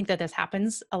 And I think that this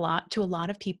happens a lot to a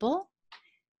lot of people.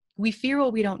 We fear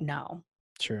what we don't know,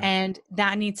 True. and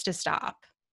that needs to stop.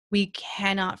 We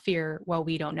cannot fear what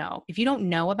we don't know. If you don't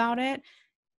know about it,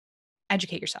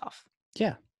 educate yourself.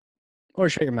 Yeah. Or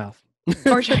shut your mouth.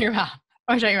 Or shut your mouth.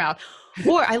 Or shut your mouth.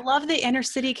 Or I love the inner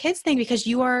city kids thing, because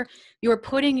you are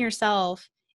putting yourself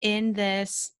in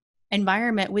this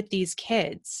environment with these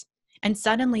kids. And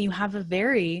suddenly you have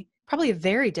probably a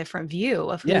very different view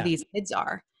of who Yeah. these kids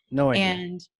are. No idea.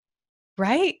 And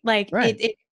right? Like Right.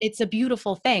 it's a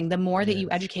beautiful thing. The more It that you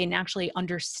is. educate and actually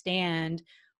understand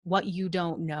what you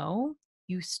don't know,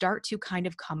 you start to kind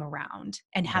of come around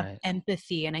and have Right.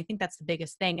 empathy. And I think that's the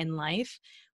biggest thing in life.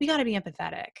 We got to be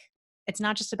empathetic. It's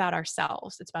not just about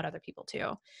ourselves, it's about other people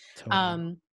too. Totally.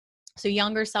 Um, so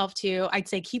younger self too, I'd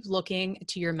say keep looking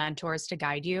to your mentors to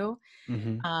guide you.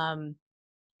 Mm-hmm. Um,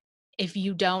 if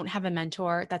you don't have a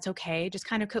mentor, that's okay. Just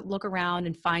kind of look around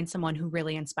and find someone who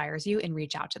really inspires you and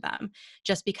reach out to them.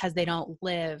 Just because they don't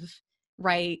live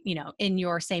right, in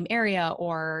your same area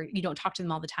or you don't talk to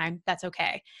them all the time, that's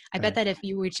okay. I bet Right. that if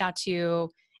you reached out to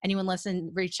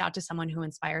reached out to someone who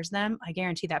inspires them, I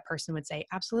guarantee that person would say,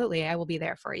 absolutely, I will be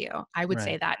there for you. I would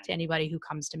say Right. that to anybody who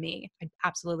comes to me. I'd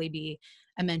absolutely be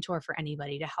a mentor for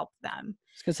anybody to help them.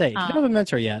 I was gonna say, if you Um, don't have a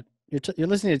mentor yet, you're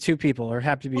listening to two people who are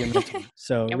happy to be a mentor.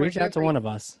 So yeah, we're reach here out to for you. one of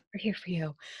us. We're here for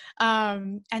you.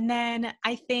 And then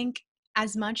I think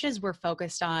as much as we're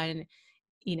focused on,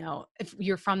 if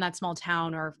you're from that small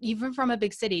town or even from a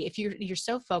big city, if you're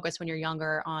so focused when you're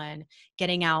younger on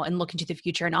getting out and looking to the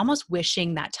future and almost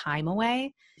wishing that time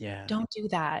away, Yeah. don't do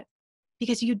that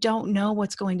because you don't know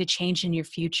what's going to change in your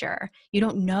future. You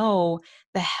don't know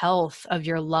the health of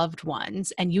your loved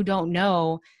ones and you don't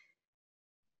know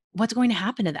what's going to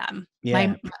happen to them. Yeah. I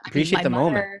mean, Appreciate the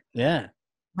moment. Yeah.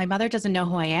 my mother doesn't know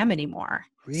who I am anymore.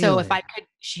 So if Really. I could,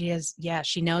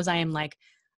 she knows I am like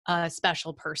a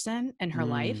special person in her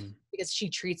life Mm. because she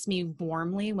treats me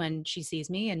warmly when she sees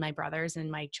me and my brothers and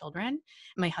my children and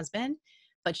my husband,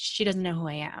 but she doesn't know who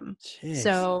I am. Jeez.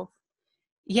 So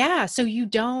yeah, so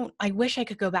I wish I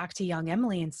could go back to young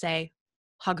Emily and say,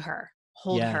 hug her,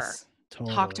 hold her, Yes.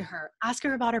 talk to Totally. her, ask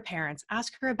her about her parents,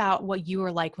 ask her about what you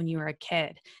were like when you were a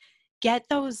kid, get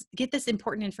this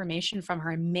important information from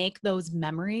her and make those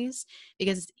memories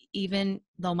because even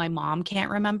though my mom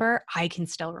can't remember, I can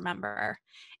still remember.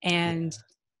 And Yeah.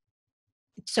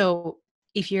 so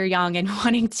if you're young and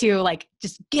wanting to like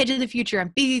just get to the future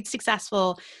and be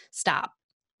successful, stop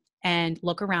and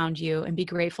look around you and be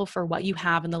grateful for what you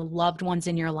have and the loved ones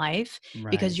in your life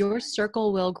because Right. your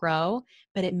circle will grow,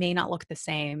 but it may not look the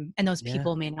same and those Yeah.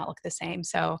 people may not look the same.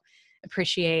 So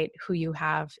appreciate who you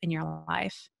have in your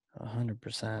life.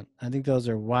 100%. I think those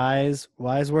are wise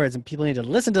words, and people need to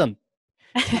listen to them.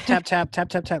 Tap, tap, tap, tap,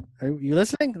 tap, tap. Are you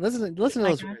listening? Listen to My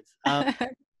those words.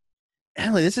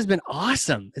 Emily, this has been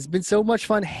awesome. It's been so much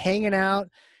fun hanging out,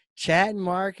 chatting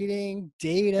marketing,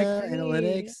 data, Agree.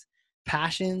 analytics,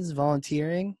 passions,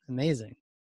 volunteering. Amazing.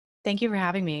 Thank you for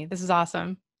having me. This is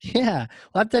awesome. Yeah.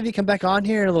 We'll have to have you come back on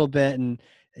here in a little bit and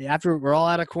after we're all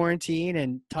out of quarantine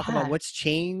and talk about Yeah, what's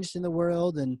changed in the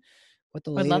world and what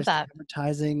the I would love latest that.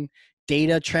 advertising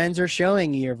data trends are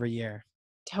showing year over year.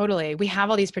 Totally. We have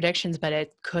all these predictions, but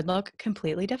it could look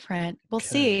completely different. We'll Good.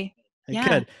 see. It Yeah,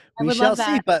 could. I We would shall love see,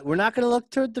 that. but we're not going to look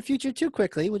toward the future too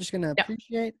quickly. We're just going to No,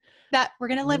 appreciate that we're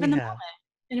gonna what live we in the have. moment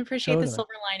and appreciate the Totally.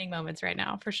 silver lining moments right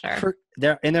now, for sure.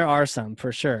 There are some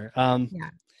for sure. Yeah.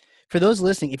 For those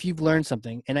listening, if you've learned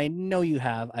something, and I know you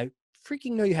have, I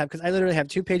freaking know you have, because I literally have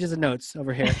 2 pages of notes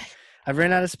over here. I've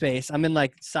ran out of space. I'm in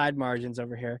like side margins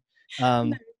over here.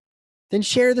 No. Then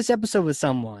share this episode with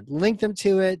someone. Link them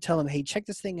to it. Tell them, hey, check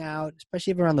this thing out,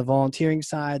 especially if we're on the volunteering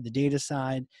side, the data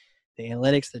side, the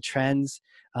analytics, the trends.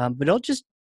 But don't just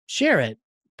share it.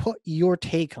 Put your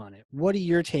take on it. What are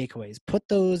your takeaways? Put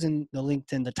those in the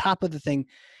LinkedIn, the top of the thing.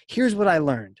 Here's what I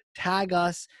learned. Tag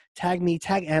us, tag me,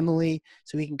 tag Emily,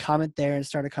 so we can comment there and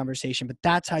start a conversation. But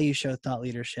that's how you show thought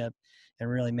leadership and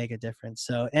really make a difference.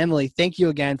 So, Emily, thank you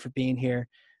again for being here.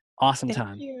 Awesome Thank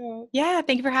time. you. Yeah,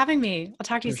 thank you for having me. I'll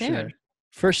talk to you For sure. soon.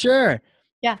 For sure.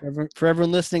 Yeah. For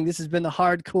everyone listening, this has been the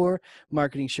Hardcore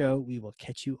Marketing Show. We will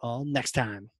catch you all next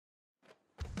time.